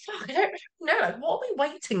I was like, fuck, I don't know, like what are we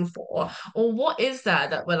waiting for? Or what is there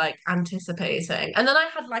that we're like anticipating? And then I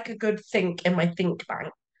had like a good think in my think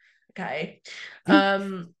bank. Okay.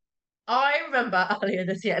 Um, I remember earlier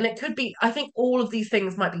this year, and it could be, I think all of these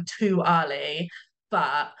things might be too early,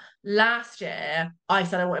 but last year I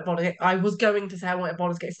said I wanted Baldur's Gate, I was going to say I wanted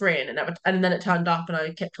Baldur's Gate 3 and it never, and then it turned up and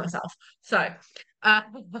I kicked myself. So, uh,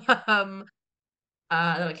 um,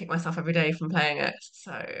 then I kick myself every day from playing it.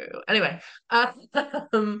 So anyway,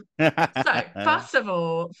 um, so first of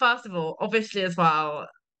all, obviously as well,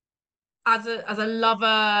 as a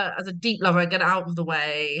lover, as a deep lover, get it out of the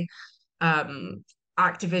way. Um,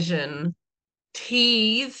 Activision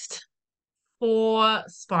teased 4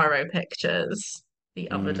 Spyro pictures the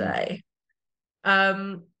other Mm. day.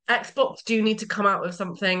 Xbox do need to come out with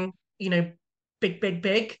something, you know,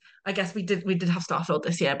 big. I guess we did have Starfield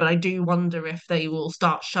this year, but I do wonder if they will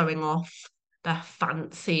start showing off their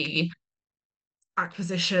fancy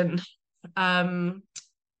acquisition um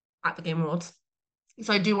at the Game Awards.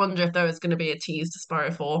 So I do wonder if there is going to be a tease to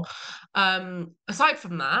Spyro 4. Aside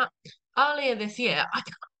from that, earlier this year, I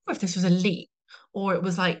can't remember if this was a leak or it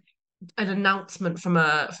was like an announcement from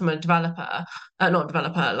a developer, not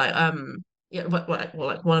developer, like yeah, like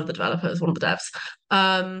one of the developers, one of the devs,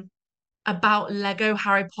 um, about Lego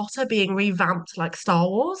Harry Potter being revamped like Star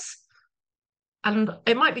Wars. And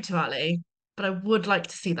it might be too early, but I would like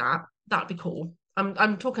to see that. That'd be cool.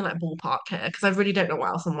 I'm talking like ballpark here because I really don't know what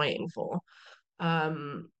else I'm waiting for.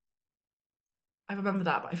 Um, I remember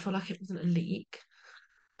that, but I feel like it wasn't a leak.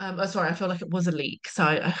 Oh, sorry, I feel like it was a leak. So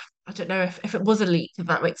I don't know if it was a leak, if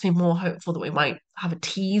that makes me more hopeful that we might have a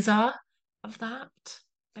teaser of that,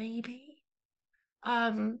 maybe.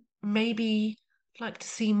 Maybe I'd like to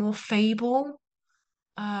see more Fable.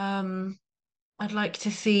 Um, I'd like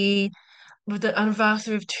to see with the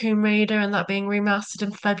anniversary of Tomb Raider and that being remastered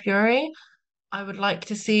in February, I would like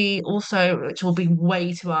to see also, which will be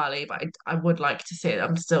way too early, but I would like to see it.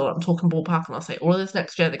 I'm talking ballpark, and I'll say all of this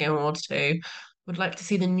next year, the Game Awards too. Would like to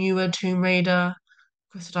see the newer Tomb Raider,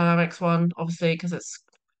 Crystal Dynamics one, obviously, because it's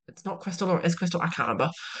not Crystal or it's Crystal, I can't remember.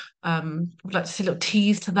 Would like to see a little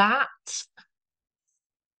tease to that.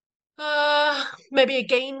 Maybe a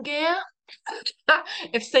Game Gear.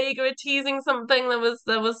 If Sega are teasing something, there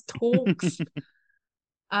was talks.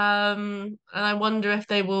 And I wonder if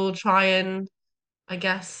they will try and, I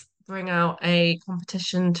guess, bring out a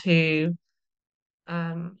competition to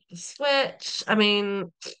the Switch. I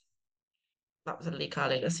mean, that was a leak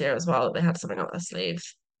earlier this year as well. They had something up their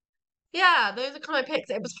sleeves. Yeah, those are kind of picks.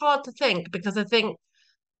 It was hard to think because I think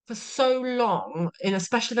for so long, in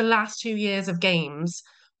especially the last 2 years of games,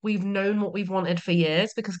 we've known what we've wanted for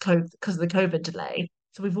years because of the COVID delay.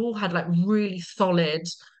 So we've all had like really solid,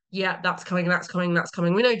 yeah, that's coming, that's coming, that's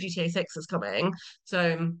coming. We know GTA 6 is coming.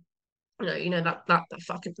 So that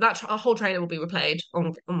fucking a whole trailer will be replayed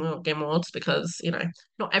on the Game Awards because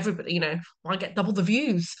not everybody why get double the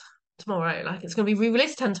views tomorrow, like it's going to be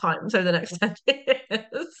re-released 10 times over the next 10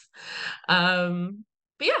 years.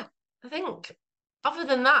 But yeah, I think other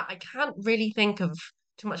than that I can't really think of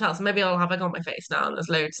too much else. Maybe I'll have egg on my face now and there's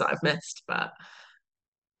loads that I've missed, but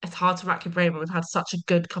it's hard to rack your brain when we've had such a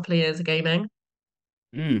good couple of years of gaming.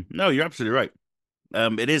 No, you're absolutely right.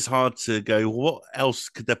 It is hard to go, what else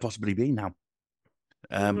could there possibly be now?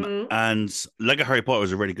 Hmm. And Lego Harry Potter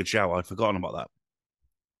was a really good show. I'd forgotten about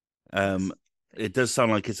that. It does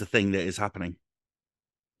sound like it's a thing that is happening.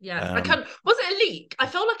 Yeah, Um, was it a leak? I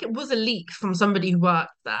felt like it was a leak from somebody who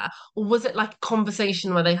worked there, or was it like a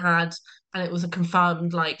conversation where they had and it was a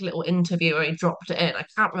confirmed like little interview where he dropped it in? I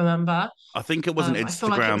can't remember. I think it was an I feel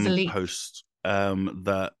like it was a Instagram leak. post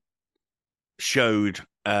that showed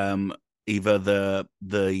either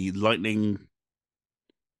the lightning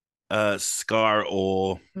scar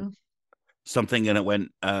or Mm. something, and it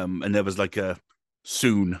went and there was like a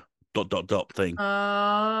soon dot dot dot thing. Oh,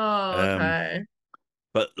 Um, okay.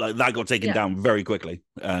 but like that got taken Yeah. down very quickly,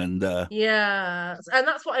 and Yeah, and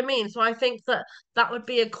that's what I mean. So I think that that would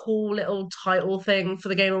be a cool little title thing for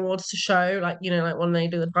the Game Awards to show, like like when they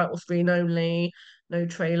do the title screen only, no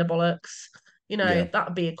trailer bollocks. yeah, That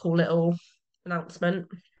would be a cool little announcement.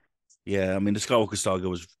 yeah. I mean, the Skywalker Saga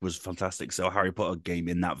was fantastic. So a Harry Potter game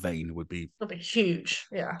in that vein would be, It'll be huge.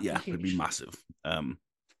 Yeah, it'll be yeah, would be huge. massive.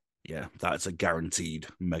 Yeah, that's a guaranteed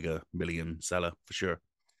mega million seller for sure.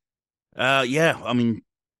 Yeah, I mean,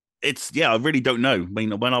 I really don't know. I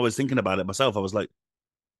mean, when I was thinking about it myself, I was like,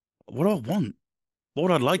 what do I want? What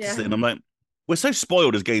would I like to see? Yeah. And I'm like, we're so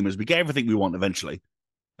spoiled as gamers. We get everything we want eventually.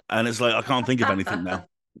 And it's like, I can't think of anything now.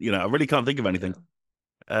 I really can't think of anything.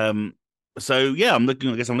 Yeah. Um, so yeah, I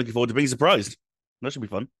guess I'm looking forward to being surprised. That should be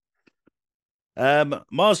fun.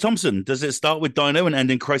 Mars Thompson, does it start with Dino and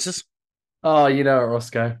end in Crisis? Oh, you know it,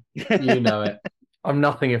 Roscoe. You know it. I'm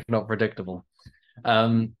nothing if not predictable.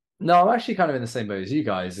 No, I'm actually kind of in the same boat as you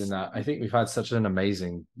guys in that I think we've had such an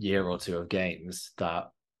amazing year or two of games that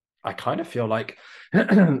I kind of feel like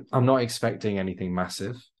I'm not expecting anything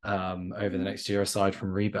massive over the next year aside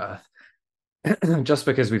from Rebirth. Just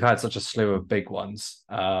because we've had such a slew of big ones,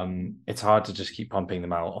 it's hard to just keep pumping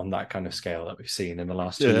them out on that kind of scale that we've seen in the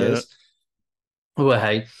last 2 years. Well,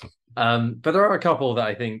 hey, but there are a couple that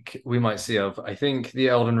I think we might see of. I think the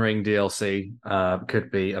Elden Ring DLC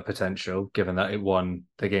could be a potential, given that it won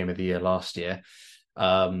the Game of the Year last year.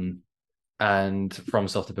 And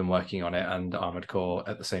FromSoft have been working on it and Armored Core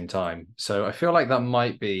at the same time. So I feel like that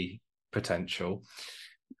might be potential.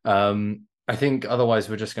 I think otherwise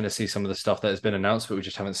we're just going to see some of the stuff that has been announced, but we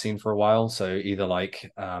just haven't seen for a while. So either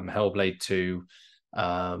like Hellblade 2.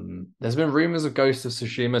 There's been rumors of Ghost of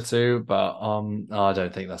Tsushima too, but I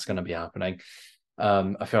don't think that's going to be happening.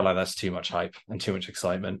 I feel like that's too much hype and too much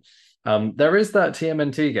excitement. There is that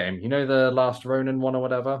TMNT game, the Last Ronin one or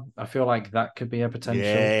whatever. I feel like that could be a potential.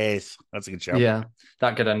 Yes, that's a good shout. Yeah,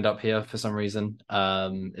 that could end up here for some reason.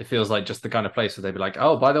 It feels like just the kind of place where they'd be like,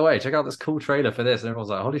 oh, by the way, check out this cool trailer for this. And everyone's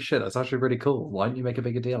like, holy shit, that's actually really cool. Why don't you make a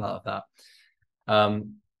bigger deal out of that?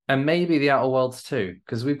 And maybe the Outer Worlds too,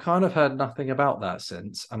 because we've kind of heard nothing about that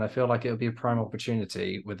since. And I feel like it would be a prime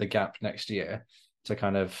opportunity with the gap next year to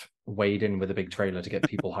kind of wade in with a big trailer to get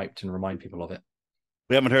people hyped and remind people of it.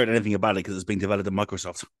 We haven't heard anything about it because it's being developed at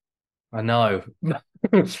Microsoft. I know.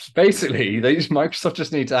 Basically, Microsoft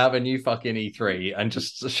just need to have a new fucking E3 and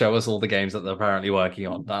just show us all the games that they're apparently working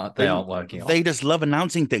on that they aren't working on. They just love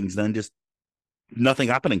announcing things, then just nothing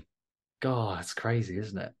happening. God, it's crazy,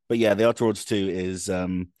 isn't it? But yeah, the Outer Worlds 2 is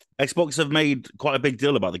Xbox have made quite a big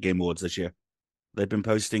deal about the Game Awards this year. They've been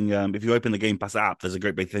posting. If you open the Game Pass app, there's a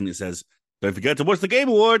great big thing that says, "Don't forget to watch the Game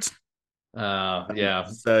Awards." Yeah.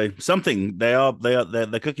 So something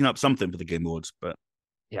they're cooking up something for the Game Awards, but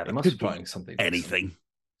Yeah, they it must could be be planning something. anything.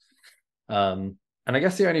 And I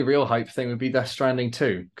guess the only real hype thing would be Death Stranding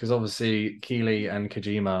 2, because obviously Keighley and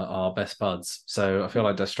Kojima are best buds. So I feel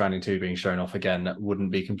like Death Stranding 2 being shown off again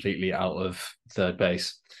wouldn't be completely out of third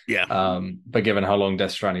base. Yeah. But given how long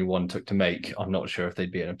Death Stranding 1 took to make, I'm not sure if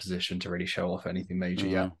they'd be in a position to really show off anything major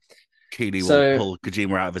yet. Keighley will So- pull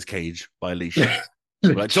Kojima out of his cage by a leash. Like,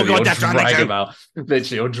 Literally, "Talk about or Death Stranding drag 2." him out.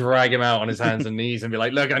 Literally, or drag him out on his hands and knees and be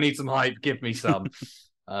like, "Look, I need some hype. Give me some."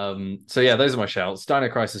 So yeah, those are my shouts. Dino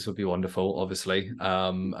Crisis would be wonderful, obviously,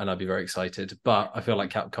 and I'd be very excited. But I feel like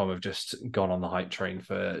Capcom have just gone on the hype train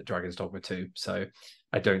for Dragon's Dogma 2, so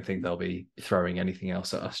I don't think they'll be throwing anything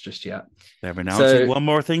else at us just yet. They're announcing So- one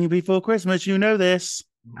more thing before Christmas. You know this.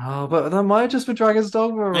 Oh, but that might just be Dragon's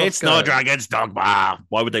Dogma. It's Roscoe. not Dragon's Dogma.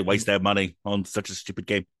 Why would they waste their money on such a stupid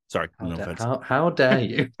game? Sorry, no offense. How dare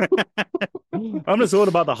you? I'm just all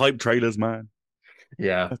about the hype trailers, man.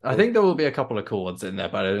 Yeah, I think there will be a couple of cool ones in there,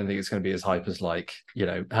 but I don't think it's going to be as hype as like,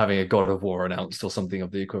 having a God of War announced or something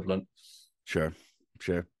of the equivalent. Sure.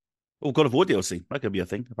 Oh, God of War DLC. That could be a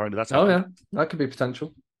thing. Apparently that's Oh happening. yeah, that could be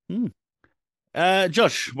potential.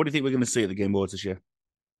 Josh, what do you think we're going to see at the Game Awards this year?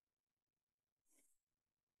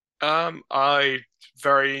 I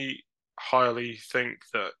very highly think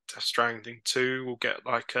that Death Stranding 2 will get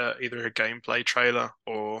like either a gameplay trailer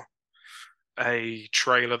or a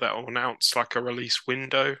trailer that will announce like a release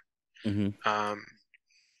window. Mm-hmm.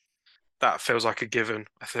 That feels like a given.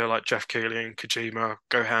 I feel like Jeff Keighley and Kojima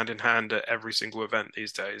go hand in hand at every single event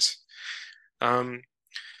these days.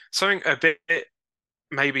 Something a bit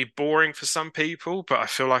maybe boring for some people, but I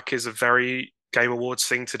feel like is a very Game Awards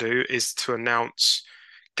thing to do is to announce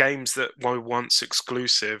games that were once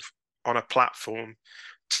exclusive on a platform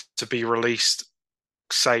to be released,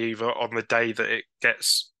 say, either on the day that it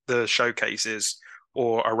gets the showcases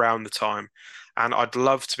or around the time. And I'd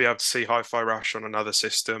love to be able to see Hi-Fi Rush on another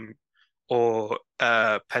system or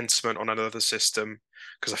Pentiment on another system,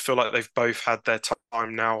 because I feel like they've both had their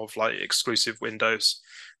time now of like exclusive windows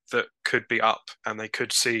that could be up and they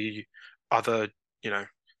could see other,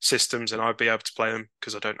 systems, and I'd be able to play them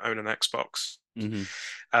because I don't own an Xbox.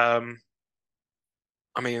 Mm-hmm.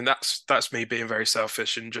 I mean, that's me being very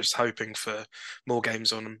selfish and just hoping for more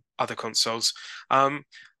games on other consoles.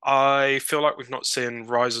 I feel like we've not seen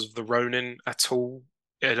Rise of the Ronin at all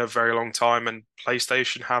in a very long time, and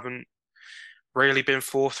PlayStation haven't really been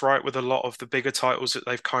forthright with a lot of the bigger titles that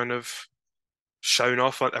they've kind of shown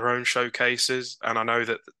off at their own showcases. And I know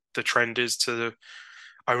that the trend is to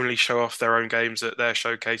only show off their own games at their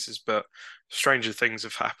showcases, but stranger things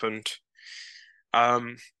have happened.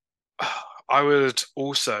 I would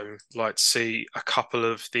also like to see a couple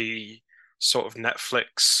of the sort of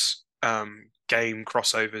Netflix game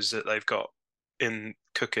crossovers that they've got in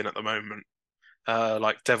cooking at the moment,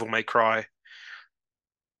 like Devil May Cry.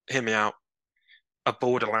 Hear me out. A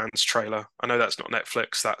Borderlands trailer. I know that's not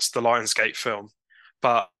Netflix, that's the Lionsgate film,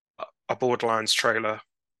 but a Borderlands trailer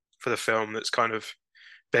for the film that's kind of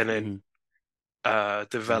been in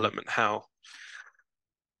development hell.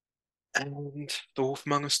 And The Wolf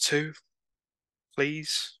Among Us 2,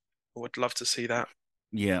 please. I would love to see that.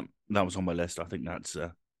 Yeah, that was on my list. I think that's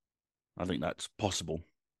possible.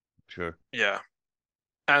 Sure. Yeah.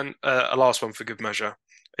 And a last one for good measure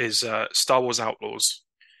is Star Wars Outlaws.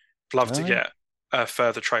 Love to get a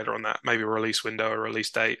further trailer on that. Maybe a release window or release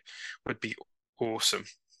date would be awesome.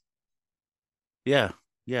 Yeah,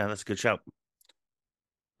 that's a good shout.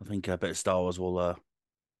 I think a bit of Star Wars will.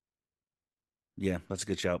 Yeah, that's a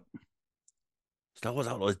good shout. Star Wars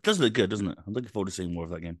Outlaws. It does look good, doesn't it? I'm looking forward to seeing more of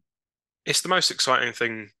that game. It's the most exciting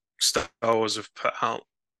thing Star Wars have put out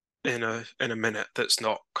in a minute that's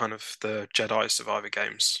not kind of the Jedi Survivor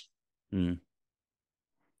games.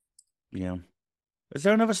 Yeah. Is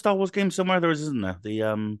there another Star Wars game somewhere? There isn't there?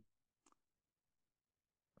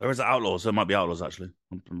 Or is it Outlaws? It might be Outlaws, actually.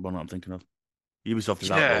 One I'm thinking of. Ubisoft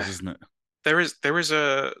is Outlaws, isn't it? There is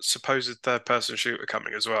a supposed third-person shooter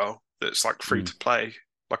coming as well that's like free to play,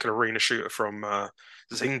 like an arena shooter from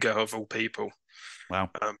Zynga of all people. Wow.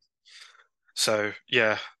 So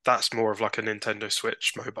yeah, that's more of like a Nintendo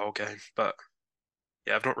Switch mobile game, but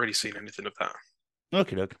yeah, I've not really seen anything of that.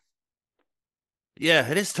 Okay, look. Yeah,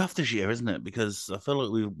 it is tough this year, isn't it? Because I feel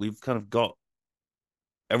like we've kind of got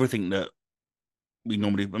everything that we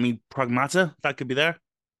normally. I mean, Pragmata, that could be there.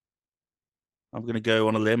 I'm gonna go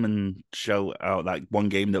on a limb and show out that one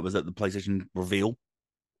game that was at the PlayStation reveal.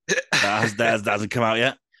 that hasn't come out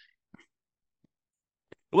yet.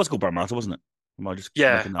 It was called Pragmata, wasn't it? Am I just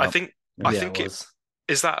Yeah, making that I up? think I Yeah, it think it was.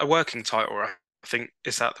 is that a working title. I think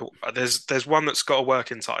is that there's one that's got a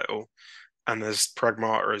working title, and there's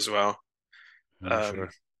Pragmata as well. I'm not Um, sure.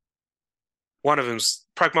 one of them's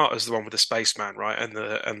Pragmata is the one with the spaceman, right, and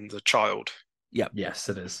the child. Yeah. Yes,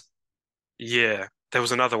 it is. Yeah, there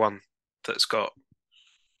was another one that's got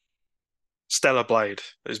Stellar Blade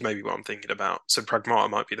is maybe what I'm thinking about. So Pragmata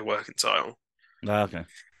might be the working title. Okay.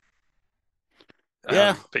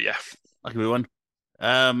 Yeah, But yeah, that could be one.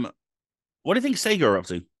 What do you think Sega are up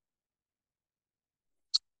to?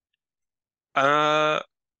 uh,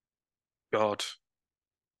 God,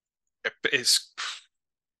 it's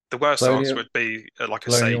the worst answer Colonial would be like a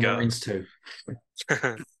Colonial Sega. Marines 2.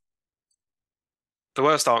 The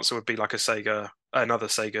worst answer would be like a Sega, another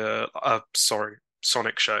Sega, sorry,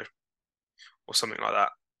 Sonic show or something like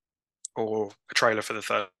that, or a trailer for the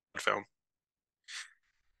third film.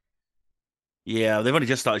 Yeah, they've only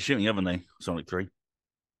just started shooting, haven't they? Sonic 3.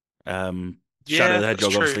 Shadow Yeah, the that's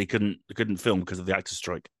Hedgehog true. obviously couldn't film because of the actor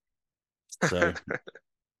strike. So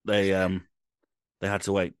they had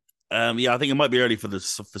to wait. Yeah, I think it might be early for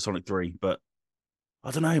Sonic 3, but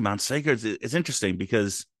I don't know, man. Sega it's interesting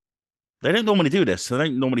because they don't normally do this. They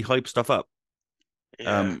don't normally hype stuff up.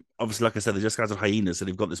 Yeah, Obviously, like I said, they're just guys of hyenas, so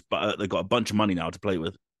they've got they've got a bunch of money now to play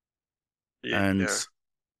with. And yeah.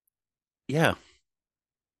 yeah,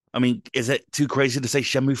 I mean, is it too crazy to say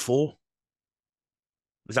Shenmue 4?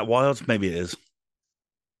 Is that wild? Maybe it is.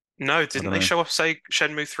 No, I didn't don't they know. show off say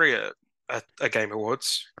Shenmue 3 at a Game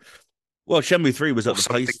Awards Well, Shenmue 3 was or at the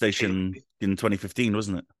something? PlayStation in 2015,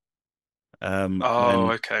 wasn't it? Oh,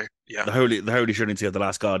 When okay. Yeah. the Holy Trinity of The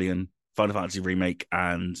Last Guardian, Final Fantasy Remake,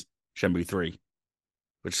 and Shenmue 3,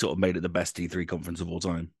 which sort of made it the best E3 conference of all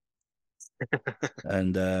time.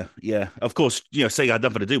 And yeah, of course, Sega had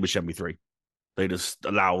nothing to do with Shenmue 3. They just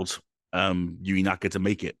allowed Yui Naka to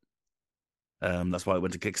make it. That's why it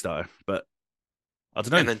went to Kickstarter. But I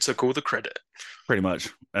don't And know, then took all the credit. pretty much.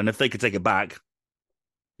 And if they could take it back,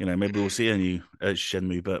 maybe we'll Mm, see a new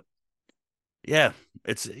Shenmue. But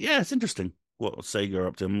it's interesting what Sega are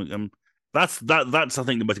up to. That's I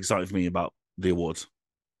think the most exciting for me about the awards.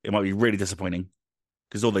 It might be really disappointing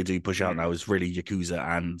because all they do push out mm, now is really Yakuza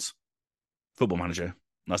and Football Manager.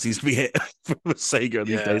 That seems to be it for Sega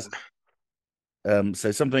these yeah. days.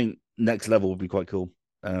 So something next level would be quite cool.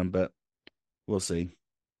 But we'll see.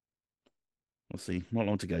 We'll see. Not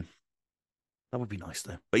long to go. That would be nice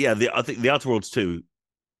though. But yeah, I think the Outer Worlds 2,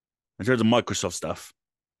 in terms of Microsoft stuff,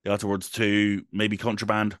 the Outer Worlds 2, maybe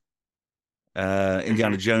Contraband, Hmm.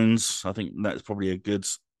 Indiana Jones. I think that's probably a good.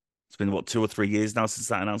 It's been what 2 or 3 years now since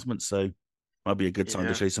that announcement, so might be a good time to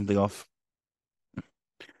Yeah. show something off.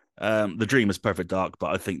 The Dream is Perfect Dark,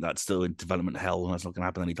 but I think that's still in development hell, and that's not going to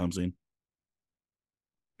happen anytime soon.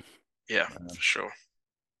 Yeah, Um, for sure.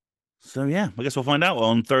 so yeah, I guess we'll find out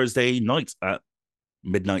on Thursday night at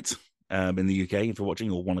midnight in the UK if you're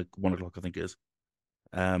watching, or 1 o'clock, I think it is.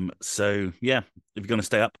 So yeah, if you're going to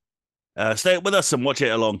stay up with us and watch it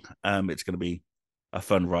along. It's going to be a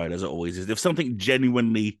fun ride as it always is. If something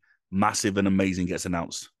genuinely massive and amazing gets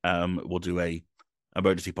announced, we'll do a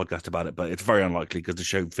emergency podcast about it. But it's very unlikely because the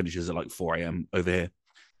show finishes at like 4 a.m. over here.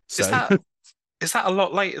 Is So that is that a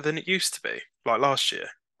lot later than it used to be? Like last year?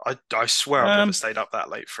 I swear I've never um, stayed up that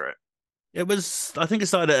late for it. it was. I think it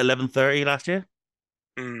started at 11:30 last year.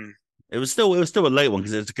 Mm, It was still a late one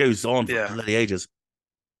because it goes on for yeah, bloody ages.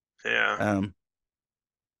 yeah, Um,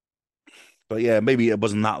 but yeah, maybe it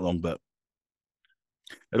wasn't that long, but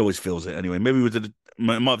it always feels it anyway. Maybe we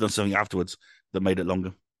might have done something afterwards that made it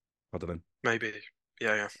longer. I don't know. maybe.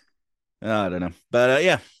 Yeah, yeah. I don't know, but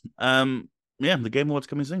yeah, the Game Awards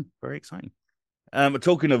coming soon. Very exciting.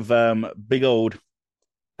 Talking of big old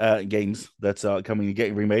games that are coming and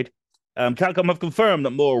getting remade, Capcom have confirmed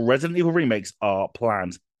that more Resident Evil remakes are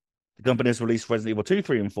planned. The company has released Resident Evil 2,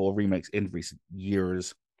 3, and 4 remakes in recent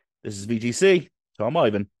years. This is VGC. Tom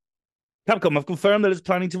Ivan. Capcom have confirmed that it's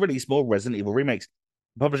planning to release more Resident Evil remakes.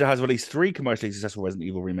 The publisher has released 3 commercially successful Resident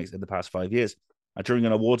Evil remakes in the past 5 years. During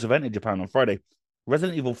an awards event in Japan on Friday,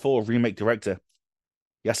 Resident Evil 4 remake director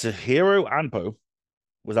Yasuhiro Anpo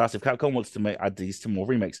was asked if Capcom wants to add these to more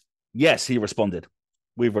remakes. Yes, he responded.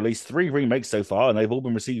 We've released 3 remakes so far, and they've all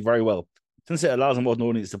been received very well. Since it allows a modern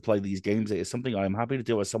audience to play these games, it is something I am happy to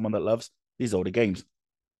do as someone that loves these older games.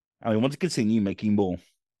 And we want to continue making more.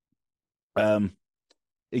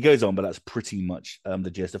 It goes on, but that's pretty much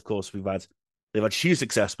the gist. Of course, they've had huge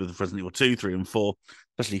success with Resident Evil 2, 3, and 4,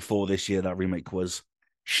 especially 4 this year. That remake was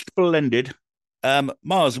splendid.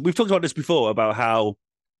 Mars, we've talked about this before about how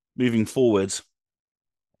moving forwards,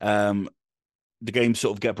 the games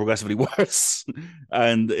sort of get progressively worse,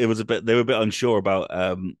 and they were a bit unsure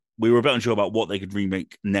about we were a bit unsure about what they could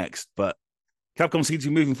remake next, but Capcom seems to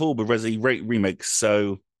be moving forward with remakes.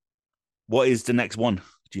 So, what is the next one?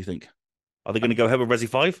 Do you think? Are they going to go ahead with Resi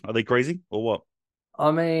 5? Are they crazy or what?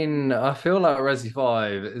 I mean, I feel like Resi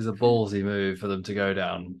 5 is a ballsy move for them to go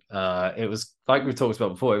down. It was, like we've talked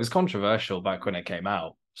about before, it was controversial back when it came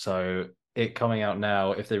out. So it coming out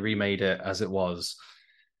now, if they remade it as it was,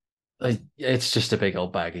 it's just a big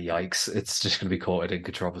old bag of yikes. It's just going to be caught in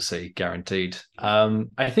controversy, guaranteed.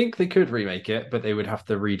 I think they could remake it, but they would have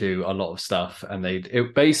to redo a lot of stuff. And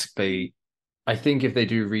it basically, I think if they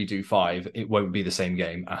do redo 5, it won't be the same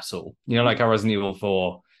game at all. You know, like how Resident Evil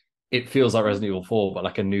 4, it feels like Resident Evil 4, but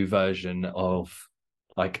like a new version of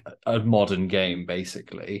like a modern game,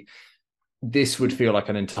 basically. This would feel like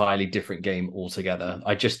an entirely different game altogether.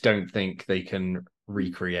 I just don't think they can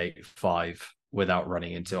recreate 5 without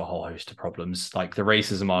running into a whole host of problems. Like the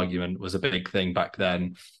racism argument was a big thing back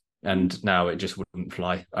then, and now it just wouldn't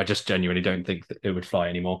fly. I just genuinely don't think that it would fly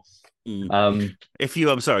anymore. I'm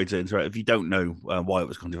sorry to interrupt. If you don't know why it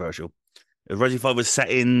was controversial, Resi 5 was set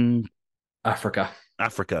in Africa,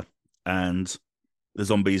 and the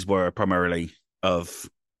zombies were primarily of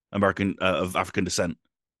African descent.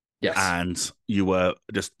 Yes, and you were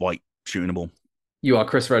just white shooting them all. You are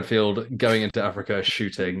Chris Redfield going into Africa,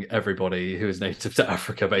 shooting everybody who is native to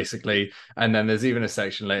Africa, basically. And then there's even a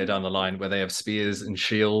section later down the line where they have spears and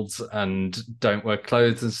shields and don't wear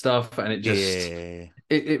clothes and stuff. And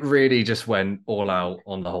it really just went all out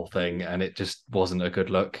on the whole thing. And it just wasn't a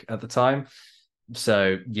good look at the time.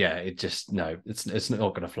 So yeah, it's not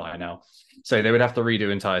going to fly now. So they would have to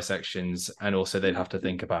redo entire sections. And also they'd have to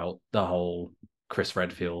think about the whole Chris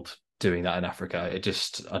Redfield doing that in Africa.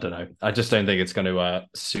 I don't know. I just don't think it's going to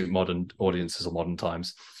suit modern audiences or modern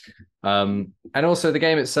times. And also the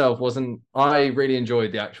game itself I really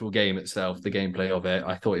enjoyed the actual game itself, the gameplay of it.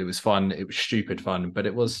 I thought it was fun. It was stupid fun, but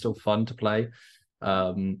it was still fun to play.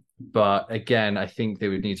 But again, I think they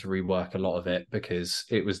would need to rework a lot of it because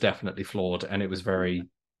it was definitely flawed and it was very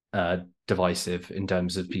divisive in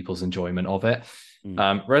terms of people's enjoyment of it.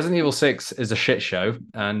 Resident Evil 6 is a shit show,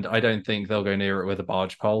 and I don't think they'll go near it with a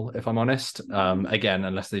barge pole, if I'm honest. Again,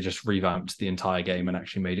 unless they just revamped the entire game and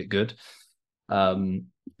actually made it good.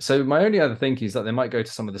 So my only other thinking is that they might go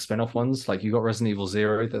to some of the spin-off ones. Like you got Resident Evil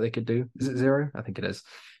 0 that they could do. Is it 0? I think it is.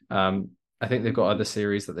 I think they've got other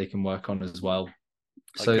series that they can work on as well. Like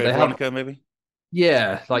so Code they Veronica, have, maybe?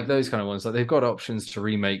 yeah, like those kind of ones. Like they've got options to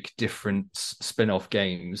remake different spin-off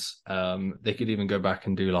games. They could even go back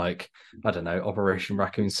and do like, I don't know, Operation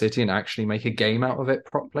Raccoon City and actually make a game out of it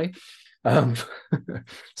properly.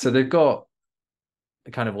 So they've got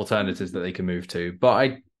kind of alternatives that they can move to.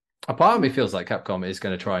 But a part of me feels like Capcom is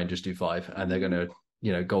going to try and just do 5 and they're going to,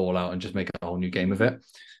 go all out and just make a whole new game of it.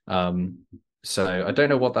 So I don't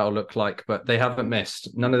know what that'll look like, but they haven't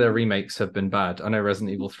missed. None of their remakes have been bad. I know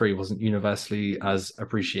Resident Evil 3 wasn't universally as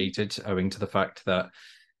appreciated, owing to the fact that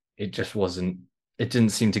it just wasn't. It didn't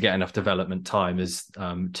seem to get enough development time as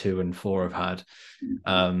 2 and 4 have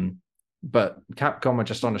had. But Capcom are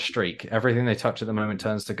just on a streak. Everything they touch at the moment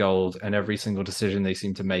turns to gold, and every single decision they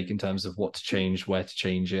seem to make in terms of what to change, where to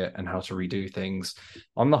change it, and how to redo things,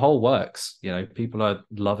 on the whole, works. People are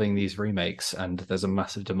loving these remakes, and there's a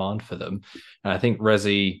massive demand for them. And I think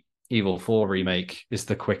Resi Evil 4 remake is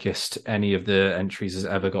the quickest any of the entries has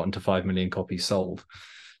ever gotten to 5 million copies sold.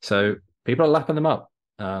 So people are lapping them up.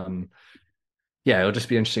 It'll just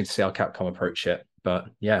be interesting to see how Capcom approach it. But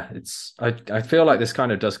yeah, I feel like this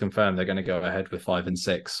kind of does confirm they're going to go ahead with 5 and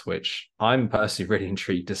 6, which I'm personally really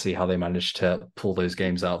intrigued to see how they manage to pull those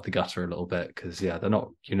games out of the gutter a little bit because they're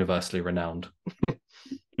not universally renowned.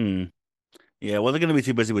 Yeah, well, they're going to be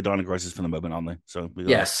too busy with Dino Crisis for the moment, aren't they? So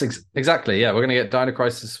yes, exactly. Yeah, we're going to get Dino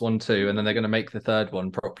Crisis 1, 2, and then they're going to make the third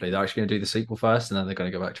one properly. They're actually going to do the sequel first, and then they're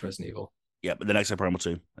going to go back to Resident Evil. Yeah, but the next Primal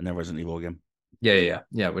 2, and then Resident Evil again. Yeah.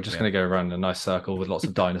 We're just going to go around in a nice circle with lots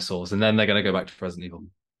of dinosaurs, and then they're going to go back to Resident Evil.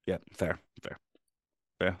 Yeah, fair.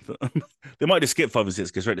 They might just skip 5 and 6,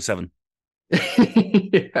 go straight to 7.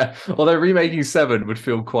 Yeah, although remaking 7 would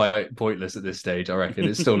feel quite pointless at this stage, I reckon.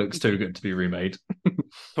 It still looks too good to be remade.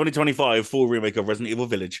 2025 full remake of Resident Evil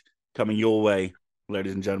Village coming your way,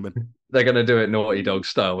 ladies and gentlemen. They're going to do it Naughty Dog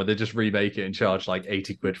style, where they just remake it and charge like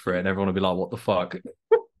 80 quid for it, and everyone will be like, what the fuck?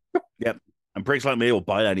 Yep. And pricks like me will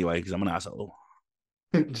buy it anyway, because I'm an asshole.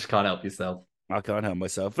 Just can't help yourself. I can't help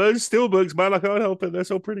myself. Those steelbooks, man, I can't help it. They're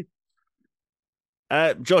so pretty.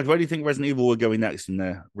 George, where do you think Resident Evil will go next in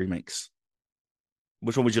their remakes?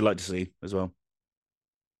 Which one would you like to see as well?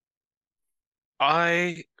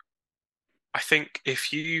 I think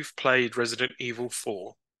if you've played Resident Evil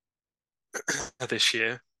 4 this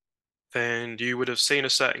year, then you would have seen a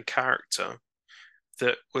certain character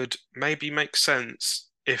that would maybe make sense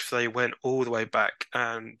if they went all the way back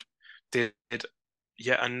and did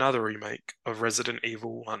yet another remake of Resident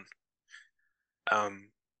Evil 1. Um,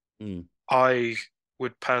 Mm. I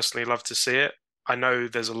would personally love to see it. I know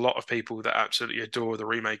there's a lot of people that absolutely adore the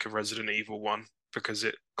remake of Resident Evil 1 because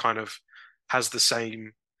it kind of has the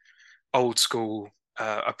same old school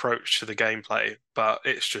approach to the gameplay, but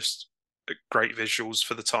it's just great visuals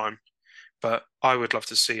for the time. But I would love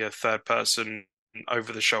to see a third person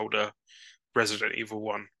over the shoulder Resident Evil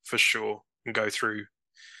 1 for sure and go through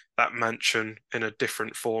that mansion in a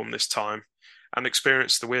different form this time and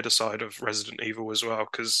experience the weirder side of Resident Evil as well.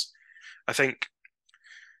 Because I think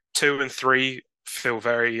 2 and 3 feel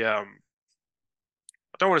very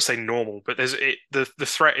I don't want to say normal, but the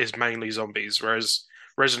threat is mainly zombies, whereas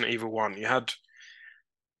Resident Evil 1, you had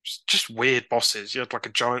just weird bosses. You had like a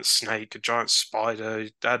giant snake, a giant spider, you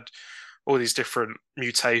had all these different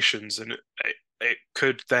mutations, and it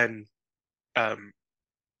could then um,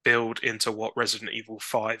 build into what Resident Evil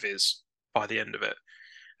 5 is by the end of it.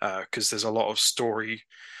 Because there's a lot of story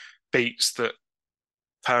beats that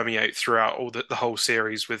permeate throughout all the whole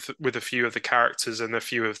series with a few of the characters and a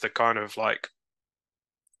few of the kind of like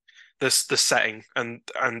the setting and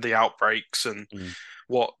the outbreaks and Mm.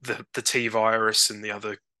 what the T virus and the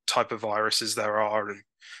other type of viruses there are and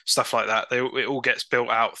stuff like that. It all gets built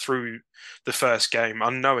out through the first game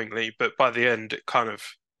unknowingly, but by the end it kind of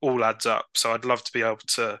all adds up. So I'd love to be able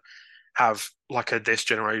to have like a this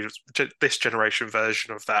generation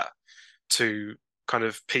version of that to kind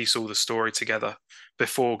of piece all the story together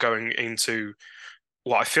before going into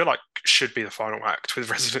what I feel like should be the final act with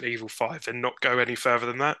Resident Evil 5 and not go any further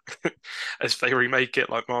than that. As they remake it,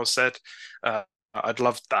 like Miles said, I'd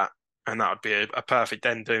love that. And that would be a perfect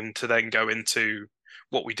ending to then go into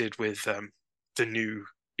what we did with the new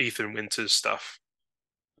Ethan Winters stuff.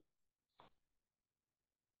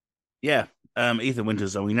 Yeah, Ethan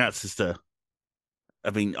Winters. I mean, that's just a. I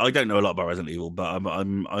mean, I don't know a lot about Resident Evil, but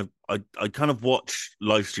I kind of watch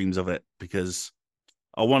live streams of it because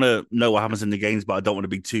I want to know what happens in the games, but I don't want to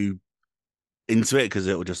be too into it because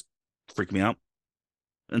it will just freak me out.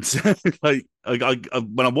 And so, like,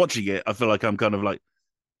 when I'm watching it, I feel like I'm kind of like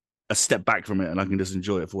a step back from it, and I can just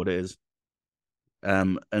enjoy it for what it is.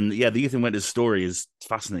 And yeah, the Ethan Winters story is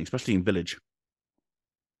fascinating, especially in Village.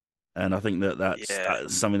 And I think Yeah,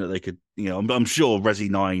 that's something that they could, I'm sure Resi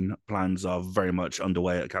 9 plans are very much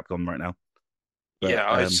underway at Capcom right now. yeah,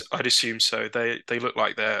 But I'd assume so. They look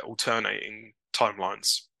like they're alternating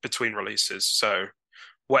timelines between releases. So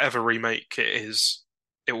whatever remake it is,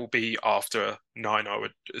 it will be after 9, I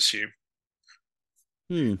would assume.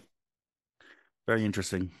 hmm, very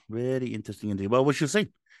interesting, really interesting indeed. Well, we shall see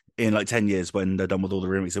in like 10 years when they're done with all the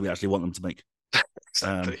remakes that we actually want them to make.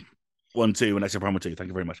 Um, Exactly. 1, 2, and Extra Primal 2. Thank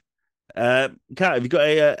you very much. Kat, have you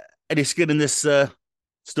got any skin in this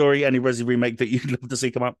story? Any Resi remake that you'd love to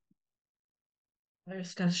see come up? I'm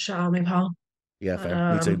just gonna shut up, me pal. Yeah, And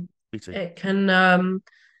fair. Me too. Me too.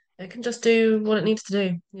 it can just do what it needs to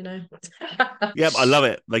do, you know. Yep, I love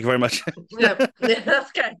it. Thank you very much. Yep. Yeah,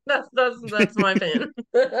 that's okay. That's my opinion.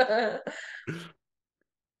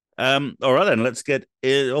 All right then, let's get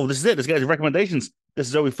this is it. Let's get to recommendations. This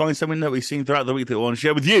is where we find something that we've seen throughout the week that we want to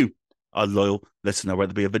share with you, our loyal listener,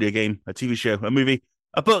 whether it be a video game, a TV show, a movie,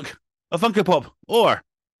 a book, a Funko Pop, or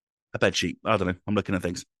a bed sheet. I don't know. I'm looking at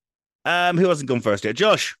things. Who hasn't gone first yet?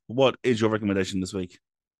 Josh, what is your recommendation this week?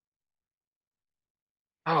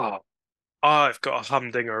 Oh, I've got a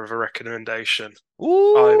humdinger of a recommendation. I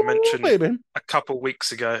Ooh, mentioned baby. a couple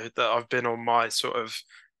weeks ago that I've been on my sort of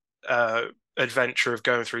uh, adventure of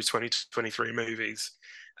going through 2023 movies,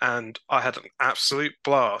 and I had an absolute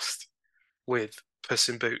blast with Puss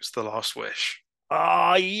in Boots: The Last Wish.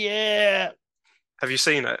 Oh yeah. Have you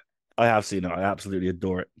seen it? I have seen it. I absolutely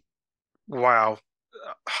adore it. Wow.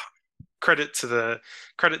 Credit to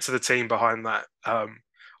the team behind that.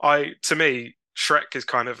 I to me, Shrek is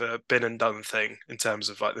kind of a been and done thing in terms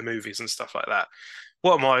of like the movies and stuff like that.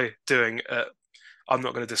 What am I doing at, I'm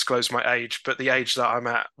not going to disclose my age, but the age that I'm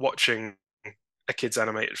at watching a kid's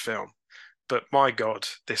animated film. But my God,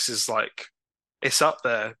 this is like it's up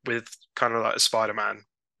there with kind of like the Spider-Man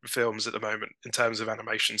films at the moment in terms of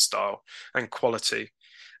animation style and quality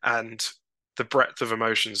and the breadth of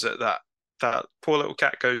emotions that poor little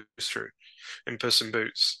cat goes through in Puss in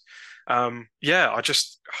Boots. Yeah,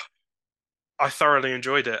 I thoroughly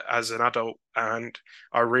enjoyed it as an adult, and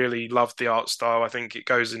I really loved the art style. I think it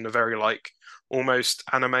goes in a very like almost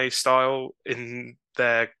anime style in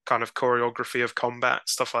their kind of choreography of combat,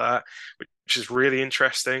 stuff like that, which is really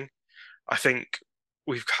interesting. I think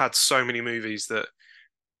we've had so many movies that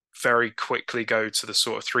very quickly go to the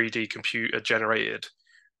sort of 3D computer generated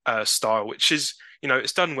style, which is,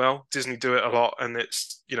 it's done well. Disney do it a lot, and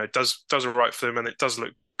it's, does all right for them, and it does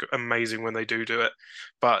look amazing when they do it.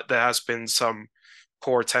 But there has been some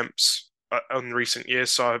poor attempts on recent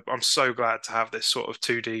years, so I'm so glad to have this sort of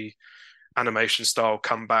 2D animation style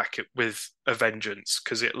come back with a vengeance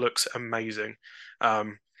because it looks amazing.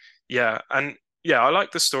 Yeah, and yeah, I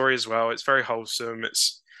like the story as well. It's very wholesome.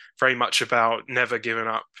 It's very much about never giving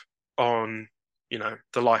up on,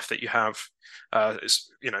 the life that you have. I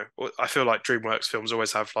feel like DreamWorks films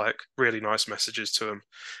always have like really nice messages to them,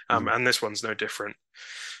 and this one's no different.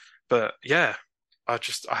 But yeah, I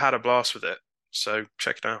had a blast with it. So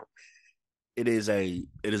check it out. It is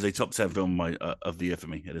a top 10 film of the year for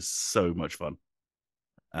me. It is so much fun.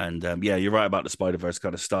 And yeah, you're right about the Spider-Verse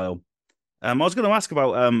kind of style. I was going to ask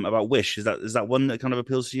about Wish. Is that one that kind of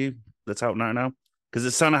appeals to you? That's out now? Because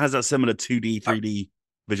it kind of has that similar 2D, 3D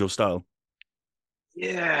visual style.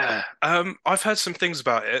 Yeah. I've heard some things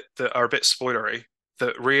about it that are a bit spoilery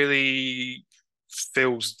that really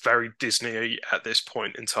feels very Disney at this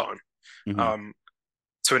point in time. Mhm.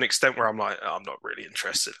 To an extent where I'm like, I'm not really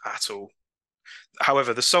interested at all.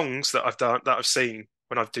 However, the songs that I've seen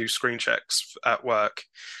when I do screen checks at work,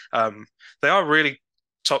 they are really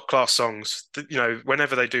top class songs.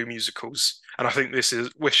 Whenever they do musicals, and I think this is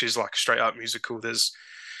Wish is like a straight up musical. There's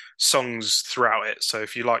songs throughout it, so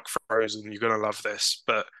if you like Frozen, you're gonna love this.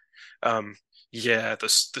 But yeah, the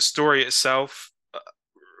story itself,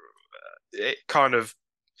 it kind of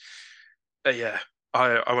yeah.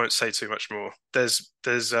 I won't say too much more. There's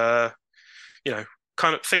kind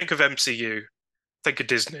of think of MCU, think of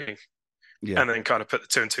Disney, Yeah. and then kind of put the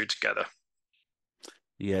two and two together.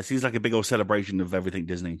 Yeah, it seems like a big old celebration of everything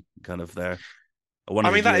Disney kind of there. A one I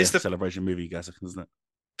of the mean, that year is the celebration movie, I guess, isn't it?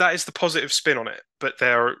 that is the positive spin on it, but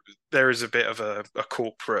there is a bit of a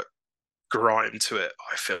corporate grind to it,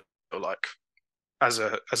 I feel like, as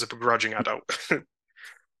a begrudging adult.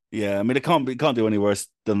 Yeah, I mean, it can't do any worse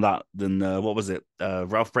than that. Than what was it?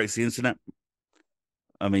 Ralph Breaks the Internet.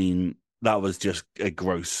 I mean, that was just a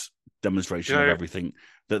gross demonstration of everything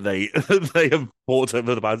that they they have bought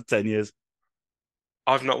over the past 10 years.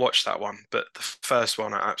 I've not watched that one, but the first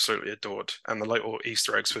one I absolutely adored, and the little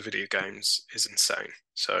Easter eggs for video games is insane.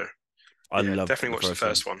 So I yeah, loved definitely the watch the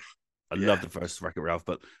first one. first one. I loved Yeah, the first Wreck-It Ralph,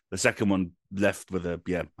 but the second one left with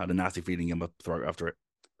had a nasty feeling in my throat after it.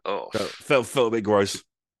 oh Felt a bit gross,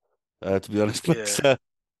 to be honest. yeah, But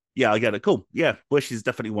yeah, I get it. Cool. Yeah, Wish is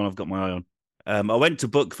definitely one I've got my eye on. I went to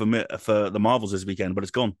book for the Marvels this weekend, but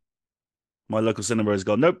it's gone. My local cinema has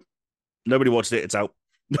gone. Nope, nobody watched it. It's out.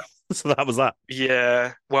 So that was that.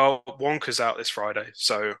 yeah. Well, Wonka's out this Friday,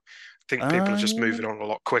 so I think people are just Yeah. moving on a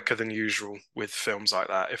lot quicker than usual with films like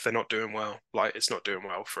that. If they're not doing well, like it's not doing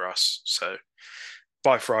well for us. So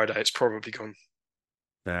by Friday, it's probably gone.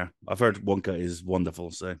 There. I've heard Wonka is wonderful.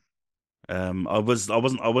 So I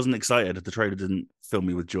wasn't excited. The trailer didn't fill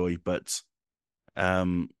me with joy, but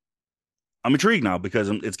um, I'm intrigued now because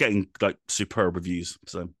it's getting like superb reviews.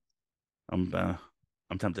 So I'm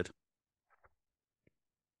tempted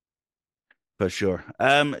for sure.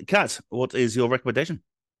 Kat, what is your recommendation?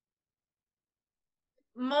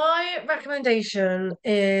 My recommendation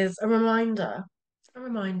is a reminder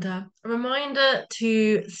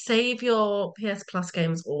to save your PS Plus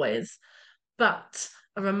games always, but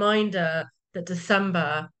a reminder that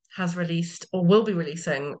December has released or will be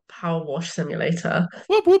releasing Power Wash Simulator.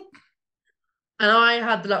 Whoop whoop. And I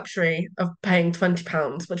had the luxury of paying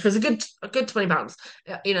 £20, which was a good £20,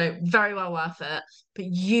 very well worth it. But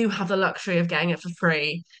you have the luxury of getting it for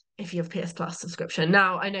free if you have PS Plus subscription.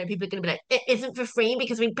 Now, I know people are going to be like, it isn't for free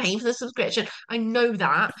because we pay for the subscription. I know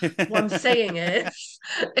that. What I'm saying is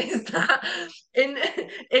that in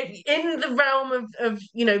the realm of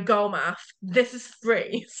goal math, this is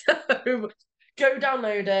free. So go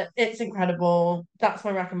download it. It's incredible. That's my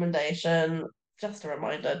recommendation. Just a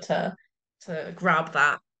reminder to grab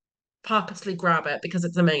that, purposely grab it because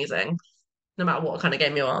it's amazing, no matter what kind of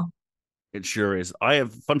game you are. It sure is. I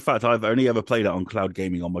have fun fact. I've only ever played it on cloud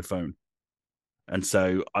gaming on my phone, and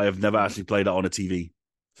so I have never actually played it on a TV.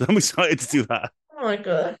 So I'm excited to do that. Oh my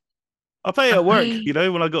god. I play it at work.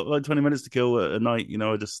 When I got like 20 minutes to kill at night.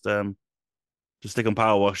 I just stick on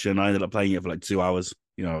Power Wash, and I ended up playing it for like 2 hours.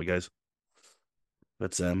 You know how it goes.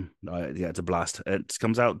 But yeah, it's a blast. It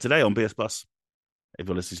comes out today on PS Plus. If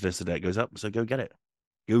you're listening to this today, it goes up. So go get it.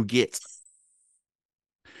 Go get.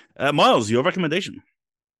 Miles, your recommendation.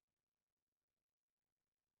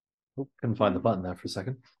 Oh, couldn't find the button there for a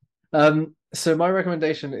second. So my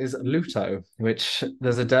recommendation is Luto, which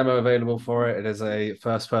there's a demo available for it. It is a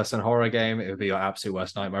first-person horror game. It would be your absolute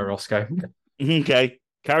worst nightmare, Roscoe. Okay.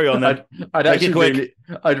 Carry on then. I'd Make it actually quick.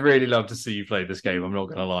 I'd really love to see you play this game. I'm not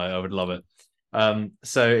gonna lie, I would love it.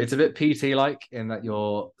 So it's a bit PT-like in that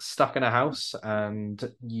you're stuck in a house and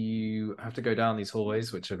you have to go down these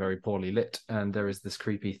hallways, which are very poorly lit, and there is this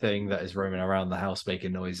creepy thing that is roaming around the house,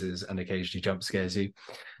 making noises and occasionally jump scares you.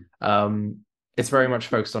 It's very much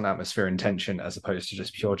focused on atmosphere and tension as opposed to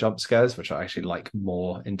just pure jump scares, which I actually like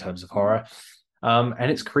more in terms of horror. And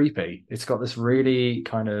it's creepy. It's got this really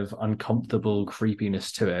kind of uncomfortable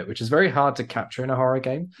creepiness to it, which is very hard to capture in a horror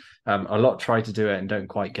game. A lot try to do it and don't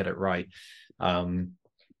quite get it right.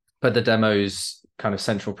 But the demo's kind of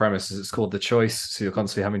central premise is it's called The Choice. So you're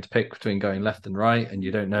constantly having to pick between going left and right, and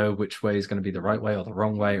you don't know which way is going to be the right way or the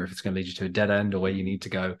wrong way, or if it's going to lead you to a dead end or where you need to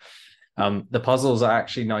go. The puzzles are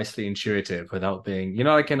actually nicely intuitive without being,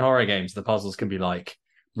 like in horror games, the puzzles can be like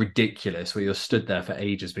ridiculous where you're stood there for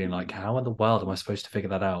ages being like, how in the world am I supposed to figure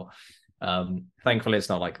that out? Thankfully, it's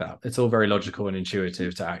not like that. It's all very logical and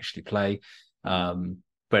intuitive to actually play.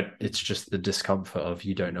 But it's just the discomfort of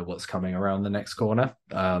you don't know what's coming around the next corner.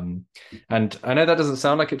 And I know that doesn't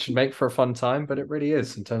sound like it should make for a fun time, but it really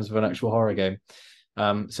is in terms of an actual horror game.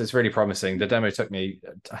 So it's really promising. The demo took me,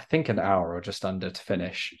 I think, an hour or just under to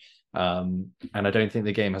finish. And I don't think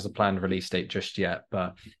the game has a planned release date just yet,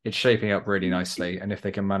 but it's shaping up really nicely. And if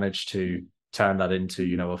they can manage to turn that into,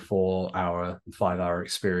 a 4-hour, 5-hour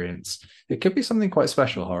experience, it could be something quite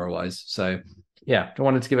special horror-wise. So yeah, I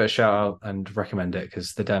wanted to give it a shout out and recommend it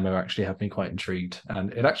because the demo actually had me quite intrigued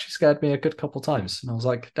and it actually scared me a good couple times. And I was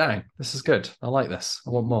like, dang, this is good. I like this. I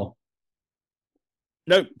want more.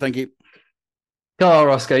 No, thank you. Go on,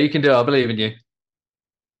 Roscoe. You can do it. I believe in you.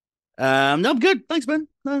 No, I'm good. Thanks, man.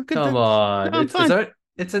 No, good. Come on. No, I'm fine.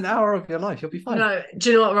 It's an hour of your life. You'll be fine. No,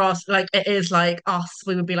 do you know what, Ross? Like, it is like us.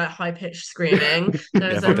 We would be like high pitched screaming.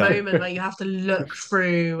 There's Yeah, a fuck that. moment where you have to look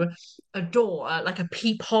through a door, like a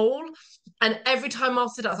peephole, and every time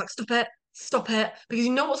Marcel did it, I was like, stop it, because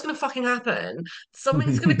you know what's gonna fucking happen.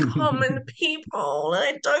 Something's gonna come in the peephole, and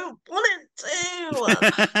I don't want it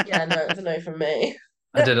to. Yeah, no, it's a no from me.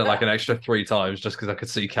 I did it like an extra 3 times just because I could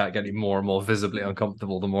see Kat getting more and more visibly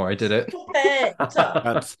uncomfortable the more I did it. Stop it.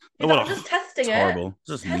 That's He's like, I'm just testing it's it. horrible. It's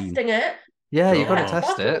just mean. Testing it. Yeah, you got to Oh.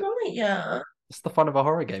 test it. Right, yeah. It's the fun of a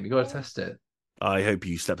horror game. You got to test it. I hope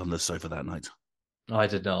you slept on the sofa that night. I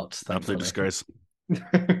did not. Absolute Thankfully. disgrace.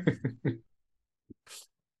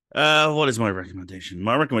 What is my recommendation?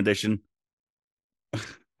 My recommendation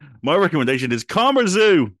is Karma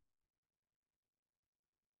Zoo.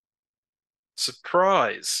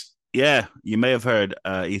 Surprise. Yeah, you may have heard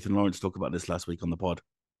Ethan Lawrence talk about this last week on the pod.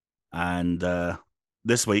 And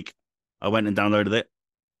this week, I went and downloaded it.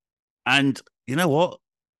 And you know what?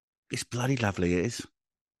 It's bloody lovely, it is.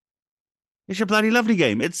 It's a bloody lovely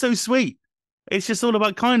game. It's so sweet. It's just all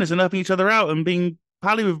about kindness and helping each other out and being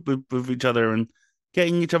pally with each other and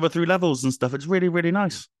getting each other through levels and stuff. It's really, really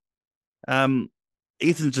nice.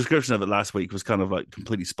 Ethan's description of it last week was kind of like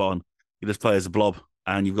completely spot on. You just play as a blob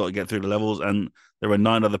and you've got to get through the levels, and there are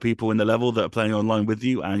 9 other people in the level that are playing online with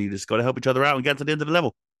you, and you just got to help each other out and get to the end of the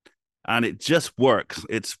level. And it just works.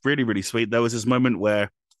 It's really, really sweet. There was this moment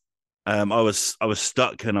where I was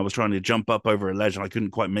stuck and I was trying to jump up over a ledge and I couldn't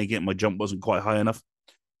quite make it. My jump wasn't quite high enough.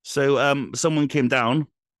 So someone came down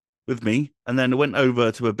with me and then went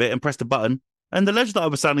over to a bit and pressed a button, and the ledge that I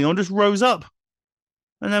was standing on just rose up.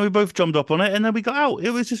 And then we both jumped up on it and then we got out. It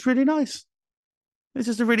was just really nice. It's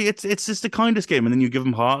just it's just the kindest game. And then you give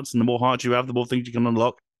them hearts, and the more hearts you have, the more things you can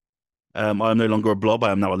unlock. I am no longer a blob.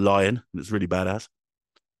 I am now a lion. It's really badass.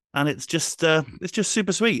 And it's just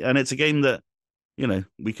super sweet. And it's a game that,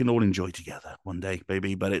 we can all enjoy together one day,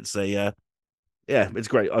 baby. But it's it's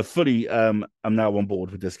great. I fully am now on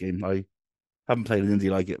board with this game. I haven't played an indie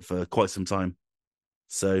like it for quite some time.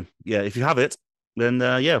 So yeah, if you have it, then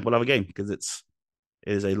we'll have a game, because it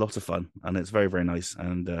is a lot of fun and it's very, very nice,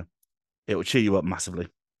 and it will cheer you up massively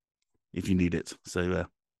if you need it. So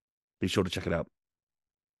be sure to check it out.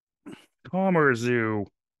 Karma Zoo.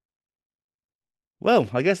 Well,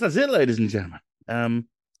 I guess that's it, ladies and gentlemen.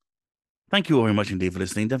 Thank you all very much indeed for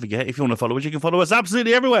listening. Don't forget, if you want to follow us, you can follow us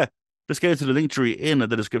absolutely everywhere. Just go to the link tree in the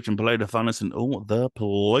description below to find us in all the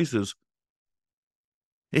places.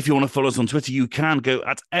 If you want to follow us on Twitter, you can go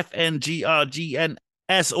at FNGRGNS.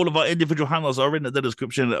 All of our individual handles are in the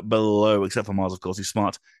description below, except for Mars, of course. He's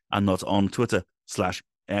smart and not on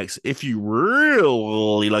Twitter/X. If you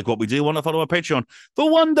really like what we do, want to follow our Patreon for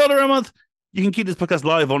 $1 a month, you can keep this podcast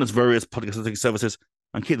live on its various podcasting services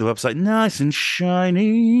and keep the website nice and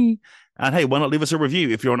shiny. And hey, why not leave us a review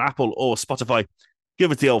if you're on Apple or Spotify?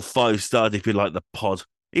 Give it the old 5 stars if you like the pod.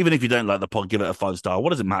 Even if you don't like the pod, give it a 5-star. What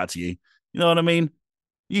does it matter to you? You know what I mean?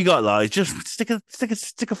 You got lies. Just stick a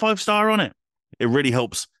 5-star on it. It really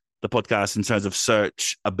helps the podcast in terms of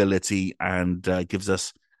search ability and gives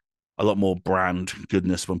us a lot more brand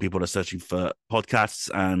goodness when people are searching for podcasts,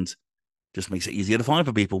 and just makes it easier to find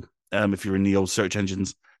for people if you're in the old search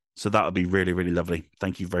engines. So that would be really, really lovely.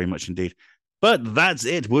 Thank you very much indeed. But that's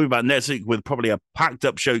it. We'll be back next week with probably a packed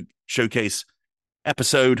up showcase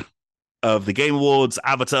episode of the Game Awards,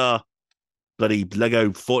 Avatar, bloody Lego,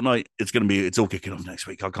 Fortnite. It's all kicking off next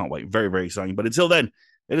week. I can't wait. Very, very exciting. But until then,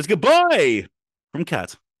 it is goodbye from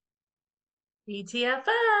Kat. BTFN.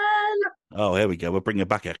 Oh, here we go. We're bringing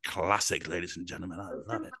back a classic, ladies and gentlemen. I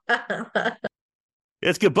love it.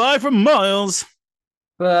 It's goodbye from Miles.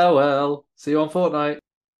 Farewell. See you on Fortnite.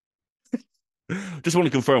 Just want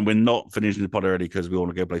to confirm we're not finishing the pod early because we want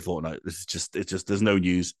to go play Fortnite. It's just there's no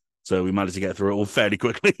news, so we managed to get through it all fairly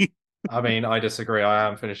quickly. I mean, I disagree. I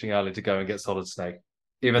am finishing early to go and get Solid Snake,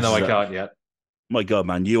 even though I can't yet. My God,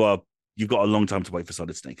 man, you've got a long time to wait for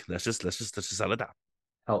Solid Snake. Let's just settle it down.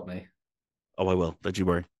 Help me. Oh, I will. Don't you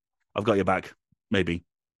worry. I've got your back. Maybe.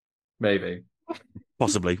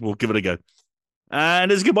 Possibly. We'll give it a go.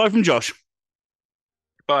 And it's goodbye from Josh.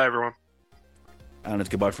 Bye, everyone. And it's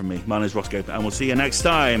goodbye from me. My name is Roscoe, and we'll see you next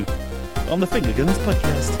time on the Finger Guns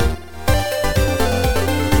Podcast.